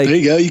 Like there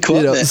you go. You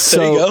quote it. So,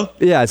 there you go.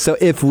 Yeah. So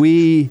if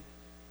we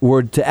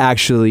were to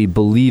actually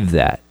believe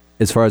that,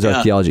 as far as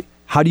our theology,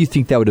 how do you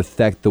think that would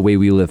affect the way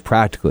we live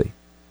practically?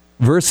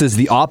 Versus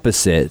the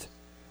opposite,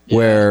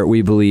 where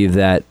we believe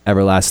that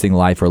everlasting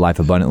life or life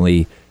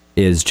abundantly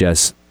is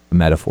just a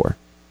metaphor.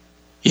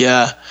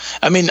 Yeah.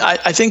 I mean,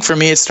 I think for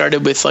me, it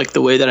started with like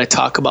the way that I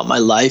talk about my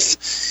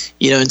life,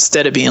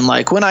 instead of being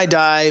like, when I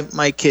die,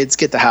 my kids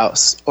get the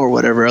house or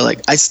whatever. Like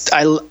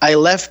I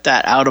left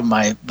that out of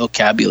my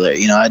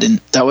vocabulary.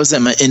 That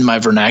wasn't in my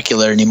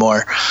vernacular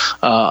anymore.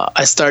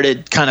 I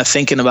started kind of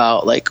thinking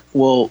about like,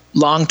 well,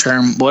 long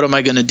term, what am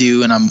I going to do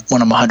when I'm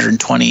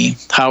 120?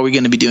 How are we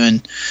going to be doing?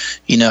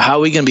 How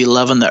are we going to be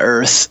loving the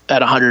earth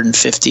at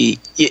 150?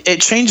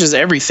 It changes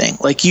everything.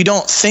 Like you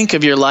don't think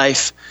of your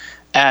life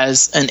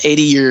as an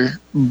 80-year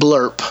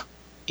blurb,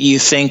 you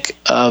think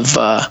of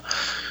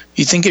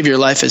your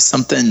life as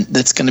something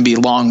that's going to be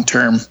long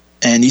term,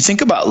 and you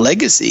think about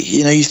legacy.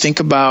 You think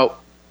about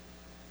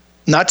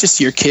not just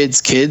your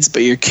kids,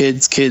 but your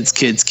kids.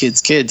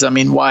 I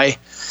mean, why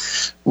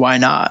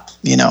not?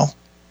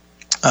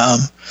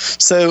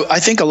 So I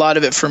think a lot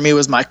of it for me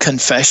was my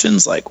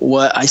confessions, like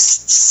what I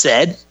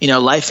said.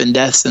 Life and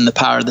death's in the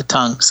power of the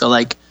tongue. So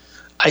like,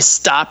 I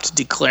stopped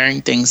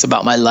declaring things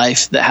about my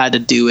life that had to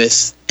do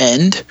with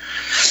end.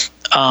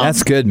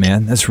 That's good,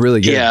 man. That's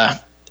really good. Yeah.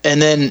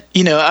 And then,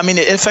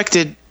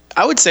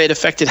 I would say it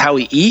affected how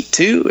we eat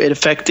too. It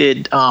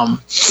affected how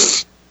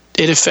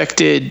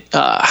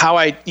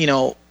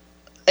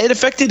it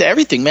affected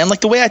everything, man. Like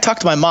the way I talk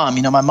to my mom,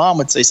 my mom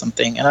would say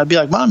something and I'd be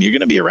like, Mom, you're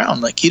going to be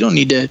around. Like, you don't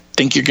need to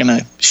think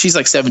she's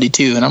like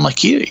 72. And I'm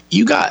like,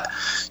 you got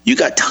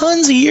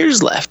tons of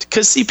years left.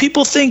 Cause see,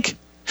 people think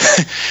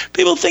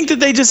that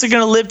they just are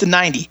going to live to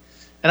 90.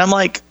 And I'm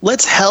like,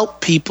 let's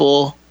help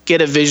people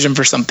get a vision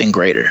for something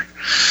greater.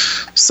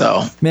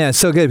 So, man, it's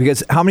so good,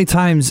 because how many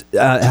times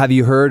have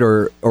you heard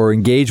or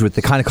engaged with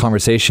the kind of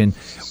conversation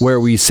where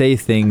we say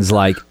things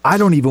like, I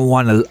don't even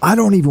want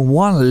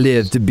to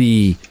live to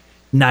be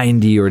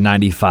 90 or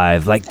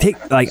 95.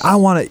 I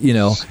want to,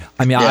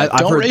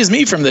 don't raise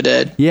me from the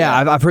dead.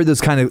 Yeah. I've heard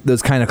those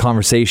kind of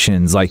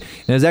conversations. Like,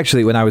 and it was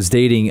actually when I was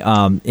dating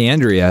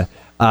Andrea,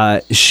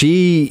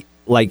 she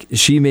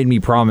made me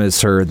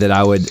promise her that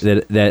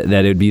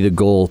that it would be the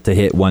goal to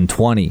hit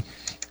 120.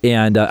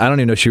 And I don't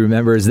even know if she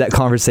remembers that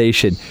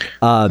conversation.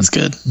 That's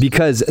good.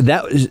 Because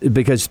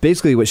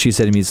basically what she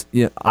said to me is,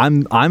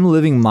 I'm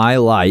living my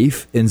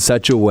life in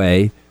such a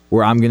way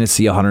where I'm going to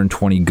see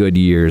 120 good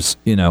years,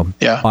 on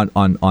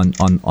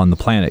the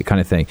planet, kind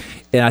of thing.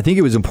 And I think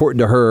it was important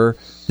to her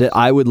that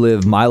I would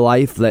live my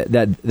life,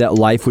 that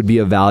life would be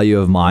a value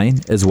of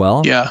mine as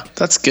well. Yeah,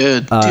 that's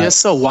good. Dude, that's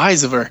so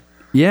wise of her.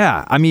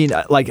 Yeah, I mean,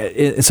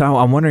 so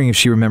I'm wondering if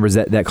she remembers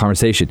that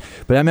conversation.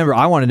 But I remember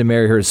I wanted to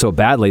marry her so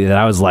badly that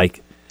I was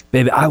like,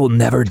 baby, I will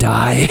never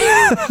die.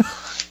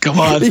 Come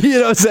on. You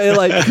know what I'm saying?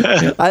 Like,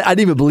 I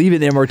didn't even believe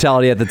in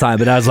immortality at the time,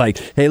 but I was like,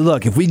 hey,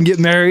 look, if we can get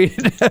married,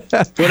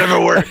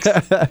 whatever works.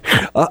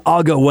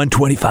 I'll go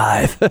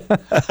 125.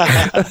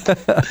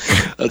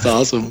 That's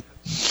awesome.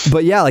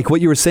 But yeah, like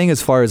what you were saying,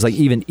 as far as like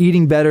even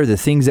eating better, the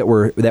things that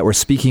we're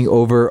speaking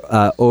over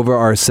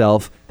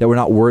ourselves, that we're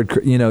not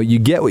you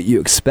get what you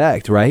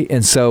expect, right?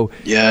 And so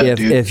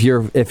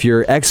if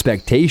your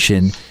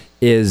expectation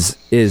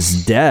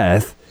is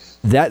death,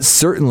 that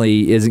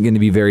certainly isn't going to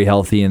be very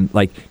healthy. And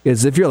like,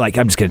 because if you're like,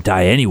 I'm just going to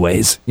die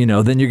anyways,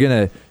 then you're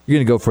gonna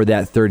go for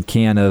that third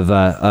can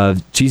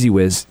of Cheesy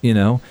Whiz,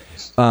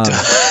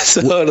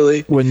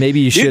 totally. When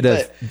maybe you should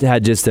have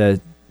had just a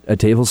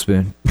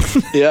tablespoon.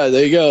 Yeah,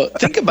 there you go.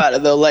 Think about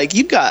it though. Like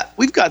we've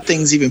got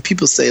things, even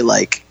people say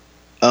like,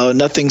 oh,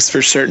 nothing's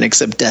for certain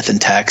except death and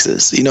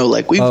taxes.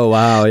 Oh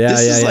wow, yeah,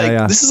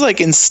 This is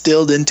like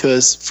instilled into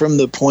us from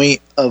the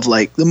point of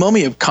like the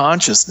moment of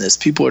consciousness.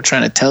 People are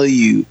trying to tell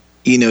you,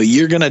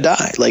 you're gonna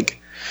die. Like,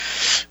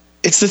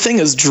 it's the thing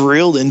that's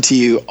drilled into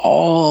you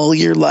all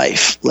your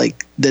life,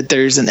 like that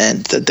there's an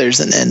end, that there's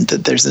an end,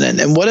 that there's an end.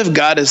 And what if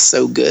God is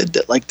so good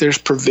that like there's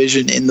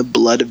provision in the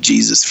blood of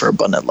Jesus for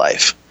abundant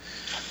life?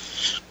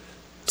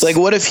 Like,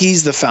 what if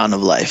he's the fountain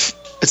of life?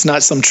 It's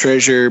not some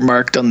treasure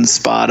marked on the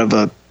spot of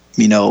a,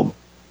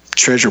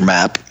 treasure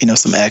map,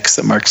 some X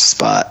that marks the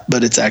spot,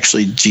 but it's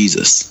actually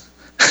Jesus.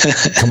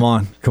 Come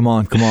on.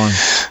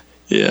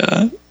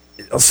 Yeah.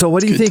 So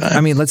what do you think? Time.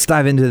 I mean, let's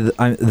dive into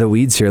the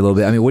weeds here a little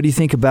bit. I mean, what do you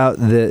think about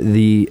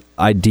the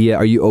idea?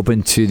 Are you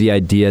open to the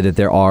idea that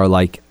there are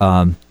like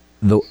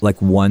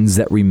ones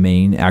that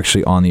remain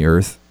actually on the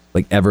earth,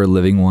 like ever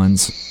living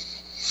ones?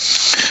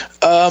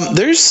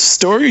 There's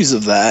stories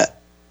of that.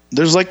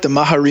 There's like the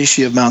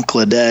Maharishi of Mount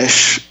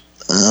Kladesh,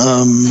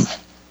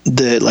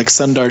 that like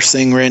Sundar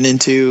Singh ran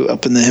into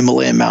up in the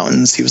Himalayan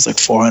mountains. He was like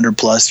 400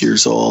 plus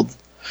years old.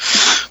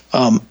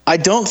 I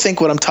don't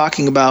think what I'm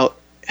talking about,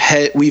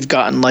 we've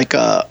gotten like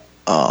a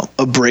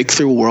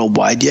breakthrough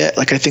worldwide yet.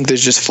 Like, I think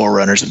there's just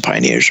forerunners and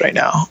pioneers right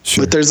now.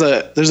 Sure. But there's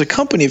a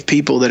company of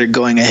people that are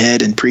going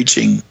ahead and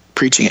preaching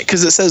it.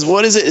 Because it says,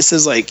 what is it? It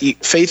says like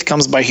faith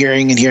comes by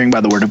hearing and hearing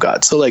by the word of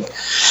God. So like,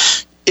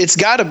 it's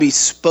got to be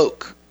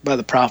spoke by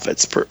the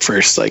prophets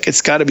first. Like,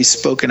 it's got to be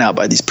spoken out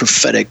by these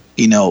prophetic,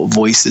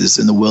 voices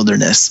in the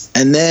wilderness.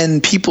 And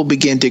then people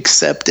begin to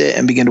accept it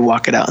and begin to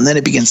walk it out. And then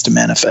it begins to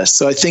manifest.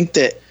 So I think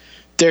that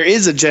there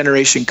is a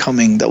generation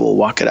coming that will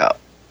walk it out.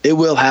 It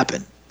will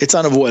happen. It's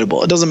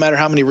unavoidable. It doesn't matter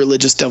how many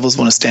religious devils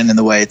want to stand in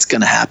the way. It's going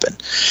to happen.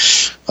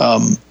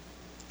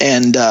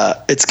 And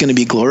it's going to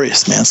be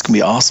glorious, man. It's going to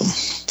be awesome.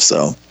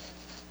 So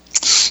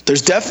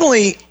there's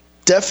definitely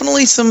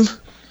some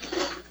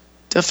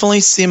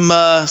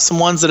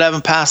ones that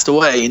haven't passed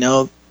away.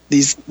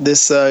 This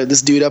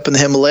dude up in the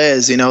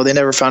Himalayas, they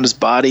never found his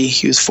body.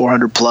 He was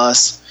 400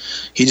 plus.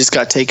 He just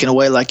got taken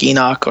away like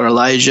Enoch or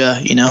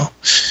Elijah.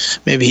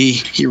 Maybe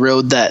he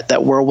rode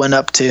that whirlwind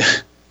up to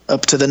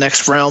the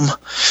next realm.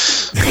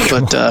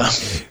 But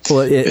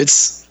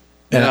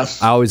Yeah.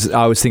 I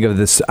always think of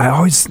this. I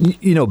always,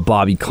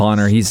 Bobby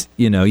Connor. He's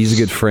a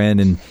good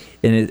friend,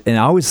 and I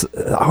always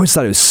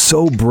thought it was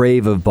so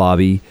brave of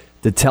Bobby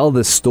to tell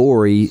the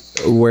story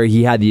where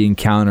he had the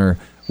encounter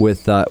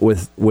with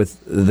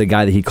the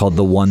guy that he called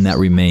the one that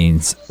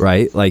remains.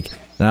 Right? Like,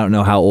 and I don't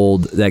know how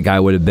old that guy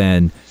would have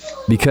been,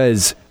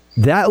 because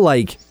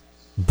that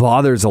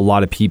bothers a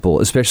lot of people,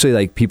 especially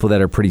like people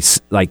that are pretty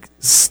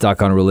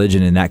stuck on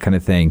religion and that kind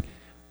of thing.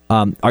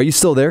 Are you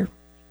still there?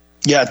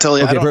 Yeah,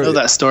 totally. Okay, I don't know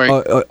that story.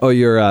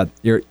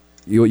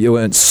 You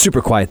went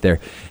super quiet there.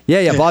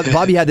 Yeah.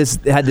 Bobby had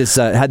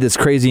this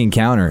crazy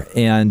encounter,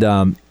 and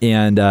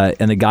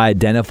the guy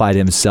identified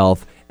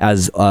himself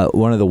as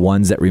one of the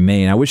ones that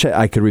remain. I wish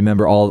I could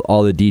remember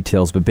all the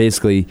details, but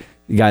basically,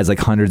 the guy's like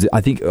hundreds,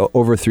 I think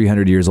over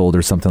 300 years old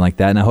or something like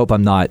that. And I hope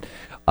I'm not,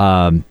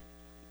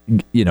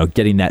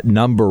 getting that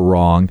number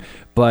wrong.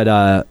 But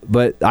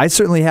I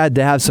certainly had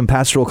to have some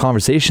pastoral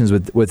conversations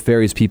with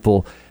various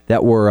people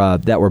that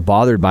were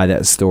bothered by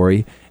that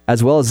story,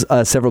 as well as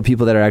several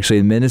people that are actually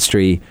in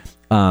ministry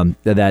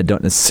that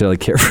don't necessarily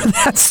care for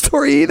that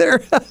story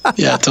either.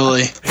 Yeah,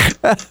 totally.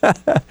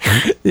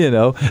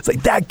 It's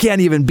like, that can't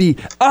even be,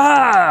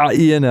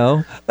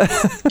 Yeah,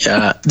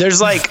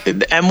 there's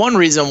and one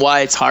reason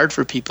why it's hard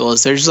for people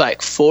is there's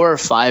 4 or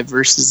 5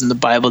 verses in the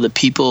Bible that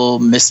people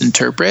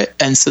misinterpret,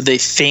 and so they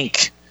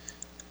think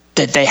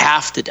that they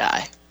have to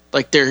die.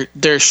 Like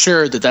they're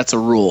sure that that's a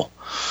rule.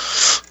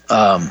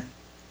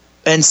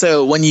 And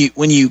so when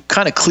you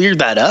kind of clear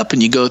that up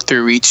and you go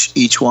through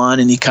each one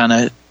and you kind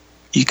of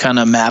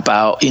map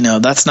out,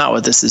 that's not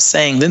what this is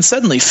saying, then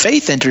suddenly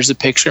faith enters the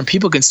picture and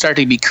people can start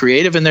to be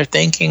creative in their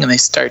thinking, and they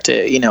start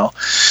to,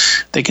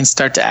 they can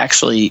start to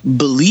actually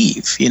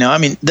believe,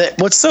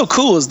 what's so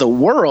cool is the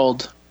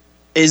world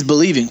is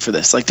believing for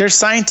this. Like, there's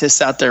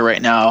scientists out there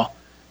right now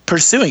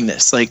pursuing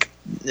this. Like,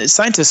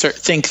 scientists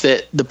think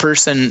that the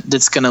person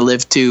that's going to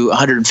live to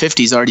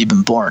 150 has already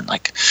been born.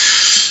 Like,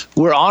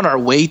 we're on our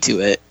way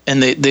to it.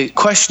 And the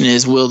question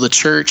is, will the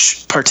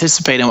church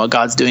participate in what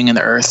God's doing in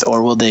the earth,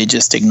 or will they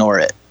just ignore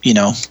it?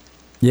 Yeah.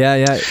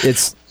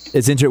 It's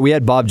interesting. We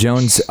had Bob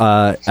Jones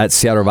at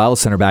Seattle Revival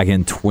Center back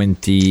in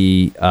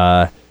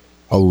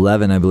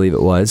 2011, I believe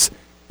it was.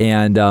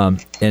 And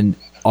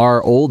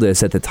our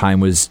oldest at the time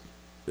was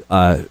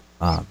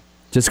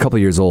just a couple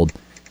years old.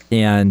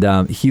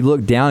 And he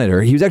looked down at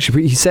her. He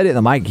said it in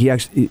the mic.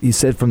 He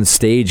said from the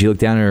stage, he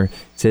looked down at her,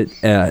 said,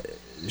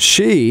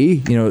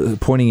 she,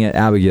 pointing at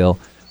Abigail,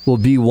 will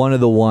be one of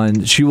the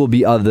ones. She will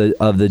be of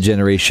the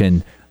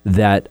generation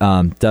that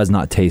does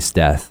not taste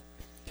death.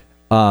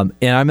 And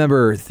I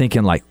remember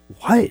thinking,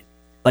 what?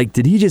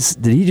 Did he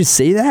just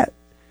say that?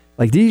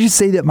 Did he just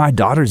say that my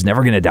daughter's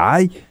never gonna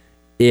die?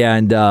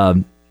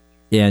 And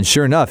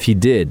sure enough, he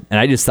did. And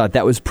I just thought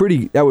that was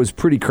pretty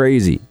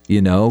crazy.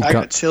 I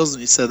got chills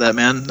when you said that,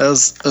 man. That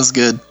was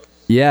good.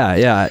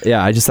 Yeah.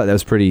 I just thought that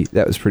was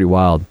pretty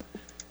wild.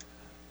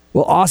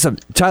 Well, awesome.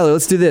 Tyler,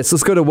 let's do this.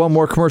 Let's go to one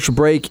more commercial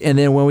break, and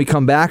then when we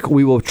come back,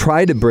 we will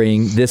try to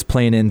bring this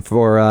plane in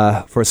for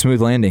a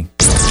smooth landing.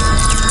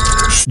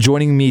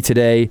 Joining me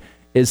today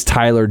is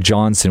Tyler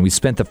Johnson. We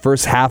spent the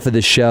first half of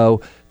the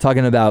show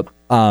talking about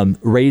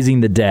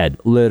raising the dead,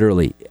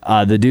 literally.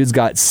 The dude's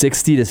got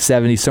 60 to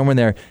 70, somewhere in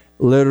there,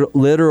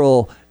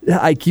 literal.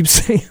 I keep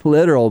saying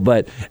literal,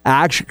 but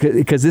actually,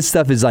 because this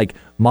stuff is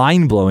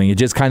mind-blowing. It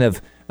just kind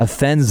of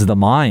offends the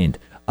mind.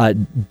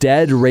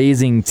 Dead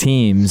raising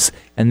teams,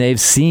 and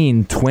they've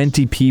seen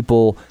 20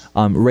 people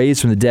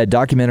raised from the dead.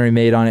 Documentary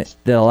made on it.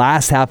 The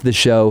last half of the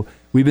show,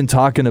 we've been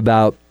talking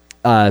about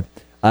a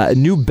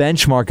new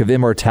benchmark of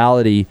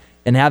immortality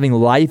and having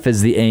life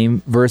as the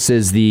aim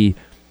versus the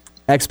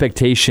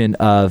expectation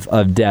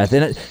of death.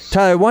 And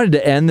Tyler, I wanted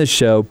to end the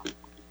show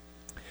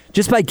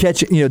just by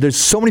catching, there's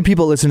so many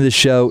people listening to the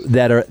show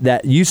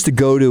that used to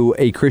go to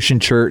a Christian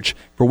church.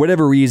 For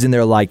whatever reason,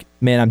 they're like,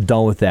 man, I'm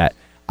done with that.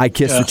 I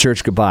kissed the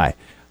church goodbye.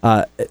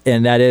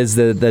 And that is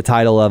the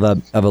title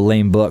of a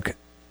lame book.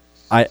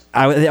 I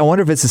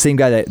wonder if it's the same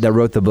guy that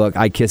wrote the book,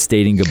 I Kissed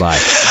Dating Goodbye.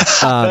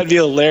 That'd be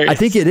hilarious. I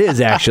think it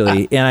is,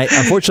 actually. And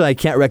unfortunately, I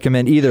can't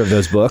recommend either of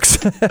those books.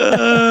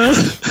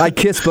 I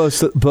kissed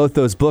both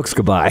those books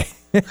goodbye.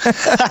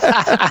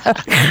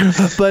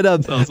 But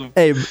awesome.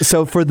 Hey,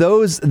 so for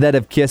those that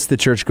have kissed the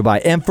church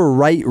goodbye, and for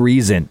right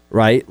reason,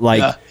 right?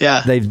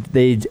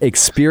 They've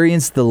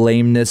experienced the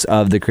lameness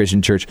of the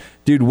Christian church.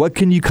 Dude, what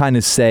can you kind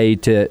of say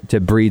to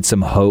breed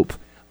some hope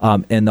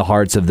in the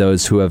hearts of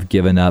those who have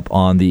given up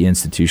on the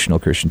institutional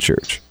Christian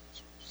church?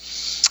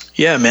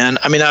 Yeah, man.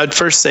 I mean, I would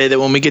first say that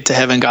when we get to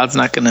heaven, God's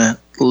not going to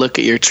look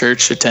at your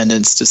church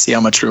attendance to see how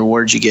much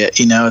reward you get.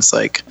 It's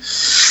like,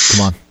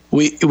 come on.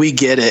 We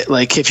get it.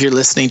 Like, if you're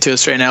listening to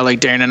us right now, like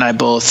Darren and I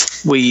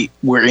both,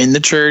 we're in the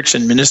church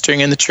and ministering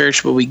in the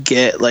church, but we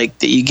get that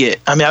you get,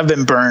 I mean, I've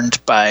been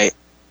burned by,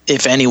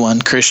 if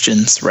anyone,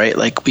 Christians, right?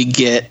 Like, we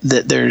get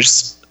that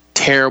there's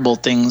terrible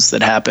things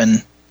that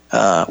happen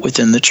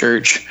within the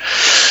church.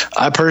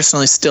 I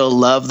personally still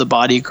love the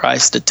body of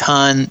Christ a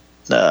ton.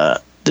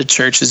 The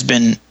church has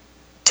been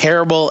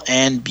terrible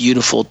and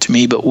beautiful to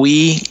me, but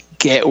we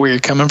get where you're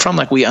coming from.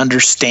 Like, we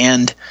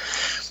understand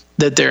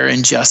that there are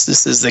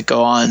injustices that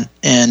go on.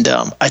 And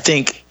I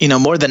think,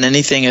 more than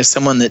anything, as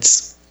someone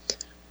that's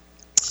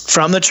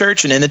from the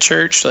church and in the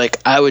church, like,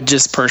 I would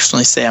just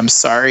personally say I'm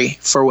sorry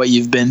for what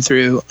you've been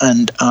through.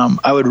 And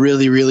I would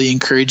really, really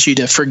encourage you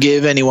to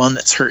forgive anyone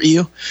that's hurt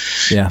you.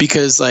 Yeah.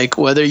 Because, like,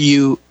 whether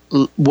you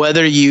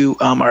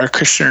are a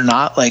Christian or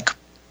not, like,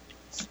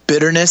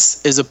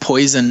 bitterness is a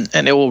poison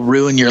and it will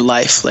ruin your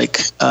life.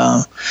 Like,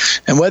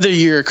 and whether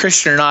you're a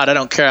Christian or not, I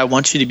don't care. I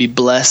want you to be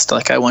blessed.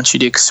 Like, I want you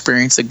to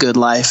experience a good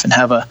life and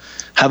have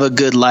a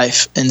good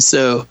life. And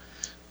so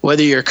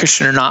whether you're a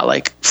Christian or not,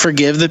 like,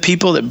 forgive the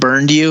people that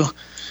burned you.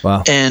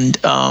 Wow. And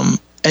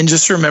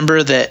just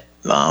remember that,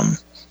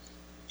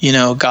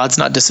 God's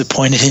not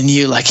disappointed in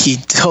you. Like, he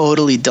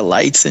totally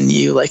delights in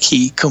you. Like,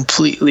 he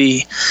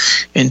completely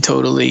and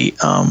totally,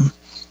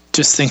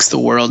 just thinks the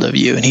world of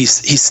you, and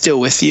he's still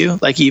with you.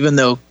 Like, even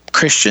though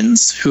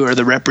Christians who are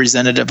the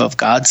representative of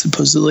God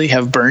supposedly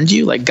have burned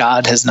you, like,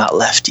 God has not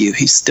left you.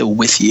 He's still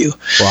with you.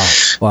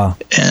 Wow.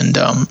 And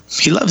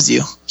he loves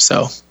you.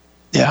 So,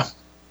 yeah.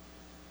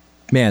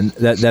 Man,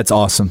 that's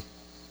awesome.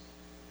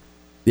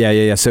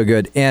 Yeah. So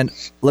good. And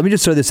let me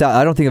just throw this out.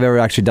 I don't think I've ever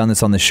actually done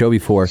this on the show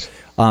before,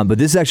 but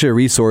this is actually a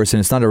resource,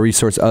 and it's not a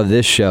resource of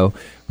this show.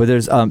 But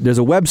there's a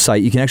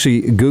website. You can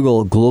actually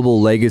Google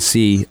Global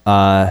Legacy.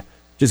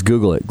 Just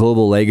Google it,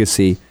 Global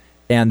Legacy,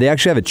 and they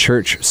actually have a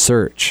church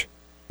search,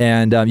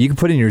 and you can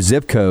put in your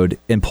zip code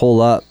and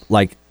pull up,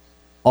 like,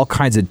 all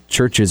kinds of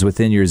churches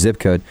within your zip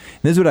code.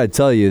 And this is what I'd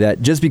tell you,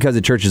 that just because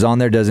a church is on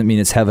there doesn't mean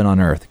it's heaven on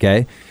earth.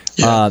 Okay.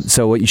 Yeah.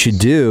 So what you should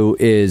do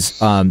is,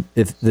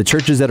 if the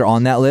churches that are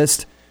on that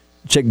list,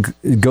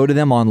 go to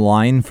them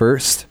online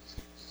first.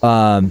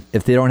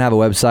 If they don't have a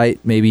website,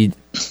 maybe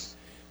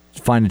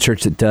find a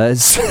church that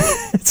does.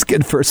 It's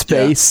good for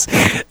space.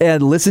 Yeah.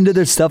 And listen to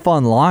their stuff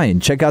online.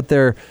 Check out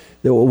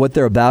what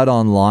they're about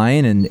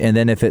online, and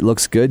then if it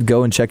looks good,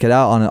 go and check it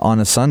out on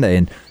a Sunday,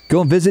 and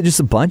go and visit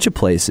just a bunch of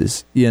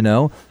places,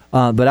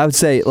 But I would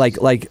say, like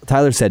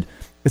Tyler said,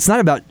 it's not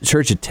about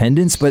church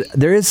attendance, but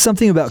there is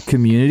something about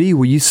community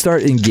where you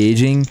start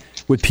engaging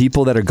with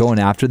people that are going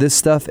after this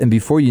stuff, and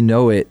before you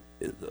know it,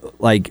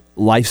 like,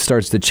 life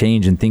starts to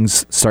change and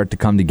things start to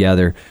come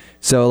together.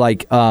 So,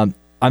 like,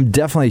 I'm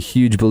definitely a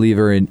huge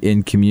believer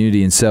in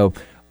community. And so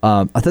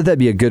I thought that'd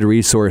be a good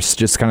resource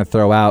just to kind of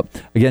throw out.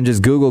 Again,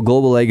 just Google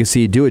Global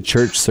Legacy, do a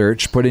church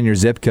search, put in your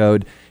zip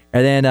code,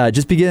 and then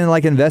just begin,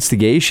 like,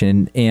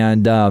 investigation.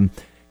 And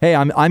hey,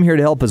 I'm here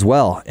to help as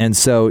well. And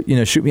so,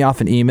 shoot me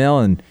off an email,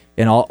 and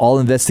I'll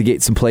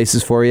investigate some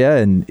places for you,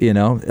 and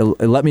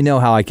let me know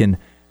how I can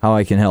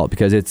help,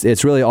 because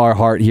it's really our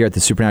heart here at the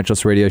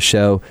Supernaturalist Radio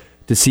Show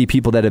to see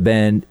people that have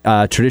been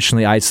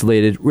traditionally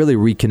isolated really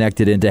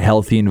reconnected into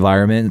healthy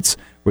environments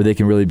where they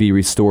can really be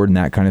restored and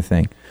that kind of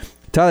thing.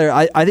 Tyler,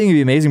 I think it'd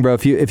be amazing, bro,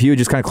 if you would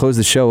just kind of close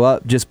the show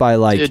up just by,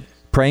 like,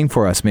 praying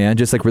for us, man.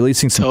 Just, like,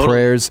 releasing some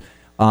prayers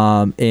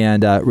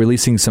and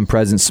releasing some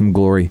presence, some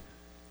glory.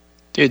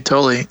 Dude,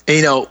 totally.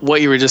 And,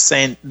 what you were just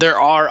saying, there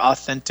are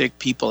authentic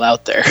people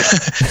out there.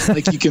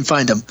 Like, you can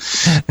find them.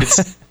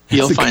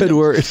 You'll find a good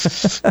word.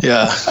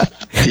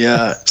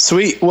 Yeah.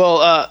 Sweet.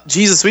 Well,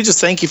 Jesus, we just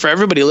thank you for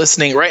everybody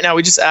listening right now.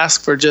 We just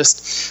ask for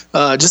just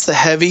the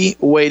heavy,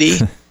 weighty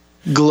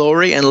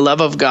glory and love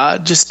of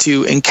God, just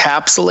to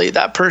encapsulate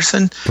that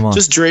person.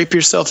 Just drape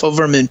yourself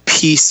over them in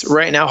peace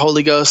right now,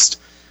 Holy Ghost,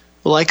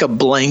 like a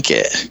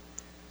blanket.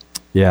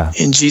 Yeah.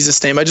 In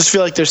Jesus' name. I just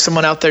feel like there's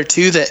someone out there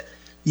too that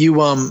you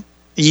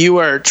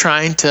are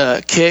trying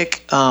to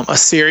kick a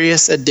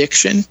serious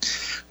addiction.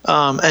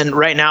 And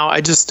right now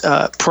I just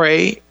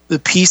pray the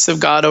peace of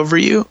God over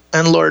you.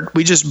 And Lord,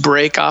 we just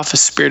break off a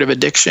spirit of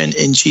addiction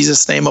in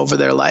Jesus' name over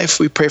their life.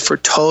 We pray for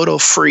total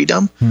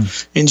freedom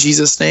in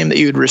Jesus' name, that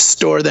you would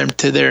restore them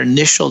to their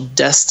initial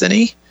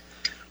destiny,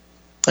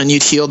 and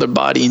you'd heal their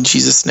body in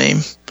Jesus' name.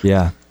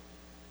 Yeah.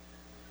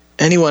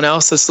 Anyone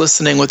else that's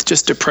listening with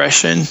just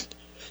depression,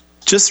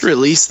 just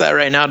release that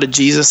right now to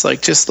Jesus.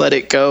 Like, just let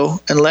it go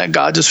and let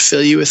God just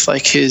fill you with,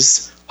 like,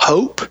 his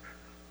hope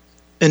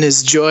and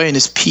his joy and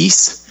his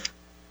peace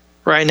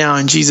right now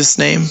in Jesus'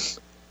 name.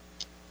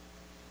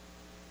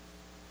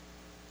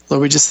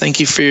 Lord, we just thank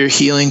you for your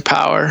healing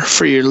power,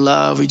 for your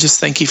love. We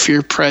just thank you for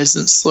your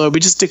presence, Lord. We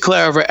just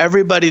declare over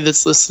everybody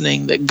that's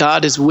listening that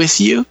God is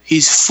with you.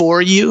 He's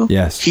for you.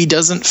 Yes. He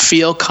doesn't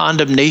feel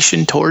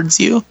condemnation towards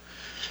you.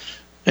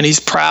 And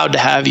he's proud to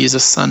have you as a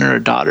son or a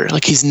daughter.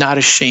 Like, he's not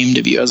ashamed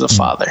of you as a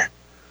father.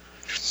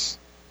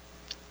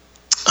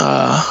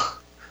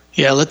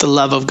 Let the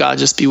love of God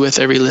just be with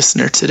every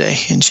listener today.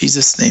 In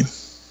Jesus' name.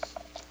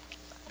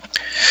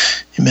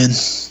 Amen.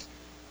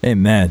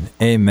 Amen.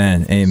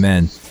 Amen.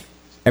 Amen.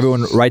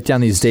 Everyone, write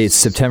down these dates: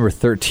 September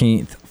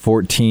 13th,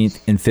 14th,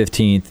 and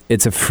 15th.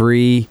 It's a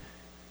free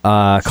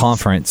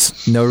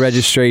conference. No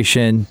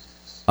registration.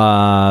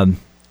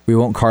 We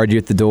won't card you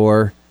at the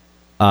door.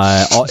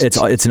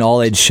 It's an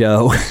all-age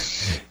show.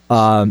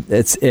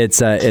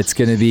 It's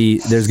gonna be,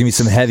 there's gonna be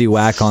some heavy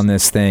whack on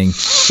this thing.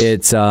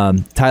 It's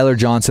Tyler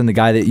Johnson, the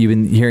guy that you've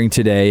been hearing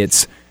today.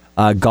 It's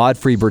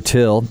Godfrey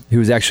Bertil,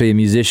 who's actually a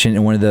musician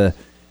and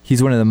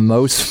he's one of the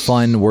most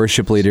fun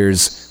worship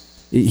leaders.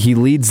 He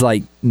leads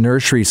like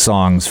nursery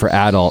songs for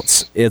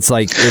adults. It's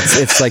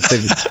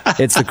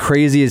the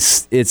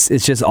craziest. It's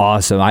just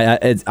awesome. I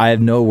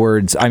have no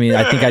words. I mean,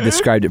 I think I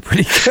described it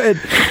pretty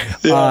good.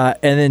 Yeah.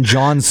 And then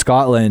John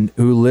Scotland,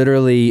 who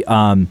literally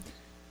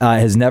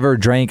has never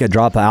drank a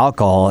drop of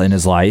alcohol in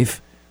his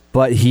life,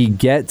 but he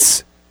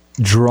gets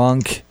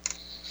drunk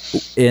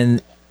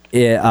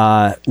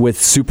with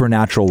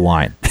supernatural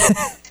wine.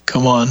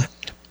 Come on.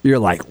 You're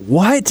like,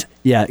 what?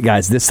 Yeah,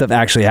 guys, this stuff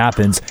actually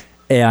happens.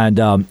 And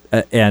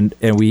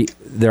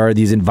there are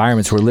these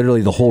environments where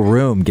literally the whole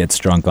room gets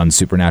drunk on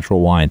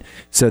supernatural wine.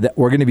 So that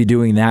we're going to be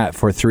doing that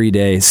for 3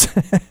 days,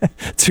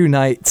 2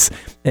 nights,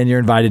 and you're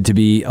invited to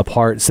be a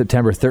part.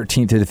 September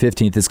 13th to the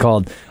 15th. It's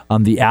called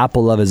the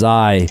Apple of His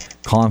Eye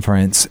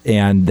Conference,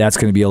 and that's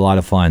going to be a lot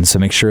of fun. So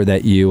make sure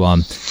that you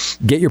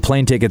get your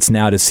plane tickets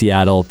now to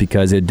Seattle,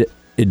 because it'd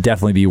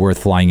definitely be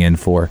worth flying in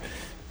for.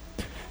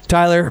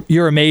 Tyler,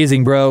 you're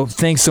amazing, bro.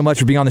 Thanks so much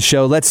for being on the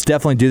show. Let's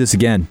definitely do this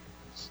again.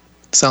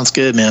 Sounds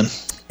good, man.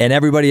 And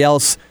everybody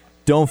else,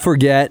 don't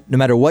forget, no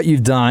matter what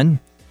you've done,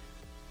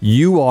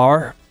 you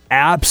are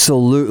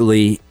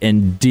absolutely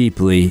and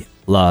deeply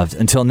loved.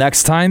 Until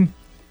next time,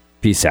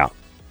 peace out.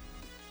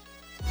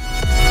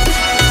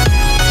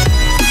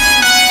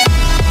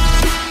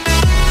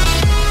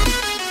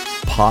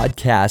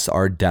 Podcasts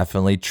are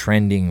definitely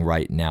trending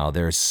right now.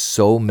 There's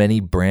so many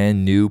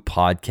brand new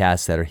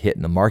podcasts that are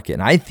hitting the market.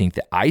 And I think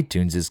that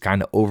iTunes is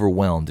kind of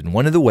overwhelmed. And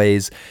one of the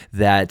ways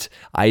that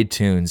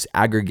iTunes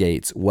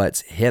aggregates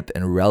what's hip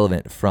and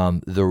relevant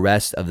from the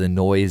rest of the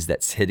noise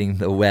that's hitting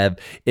the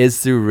web is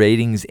through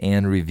ratings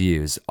and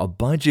reviews. A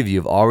bunch of you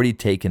have already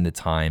taken the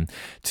time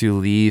to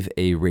leave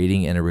a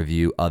rating and a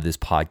review of this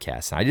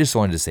podcast. And I just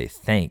wanted to say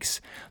thanks.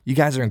 You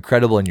guys are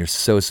incredible and you're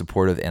so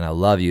supportive, and I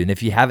love you. And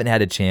if you haven't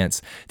had a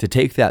chance to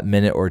take that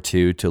minute or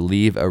two to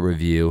leave a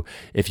review,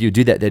 if you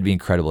do that, that'd be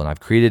incredible. And I've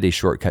created a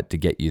shortcut to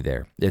get you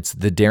there. It's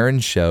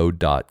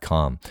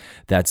thedarrenshow.com.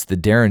 That's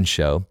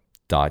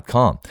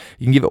thedarrenshow.com.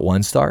 You can give it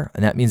 1 star,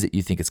 and that means that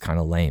you think it's kind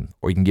of lame.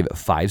 Or you can give it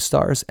 5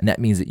 stars, and that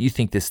means that you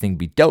think this thing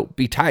be dope,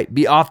 be tight,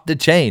 be off the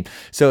chain.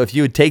 So if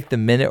you would take the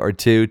minute or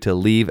two to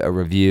leave a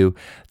review,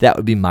 that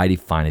would be mighty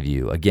fine of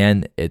you.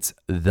 Again, it's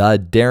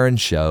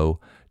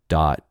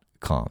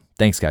thedarrenshow.com.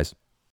 Thanks, guys.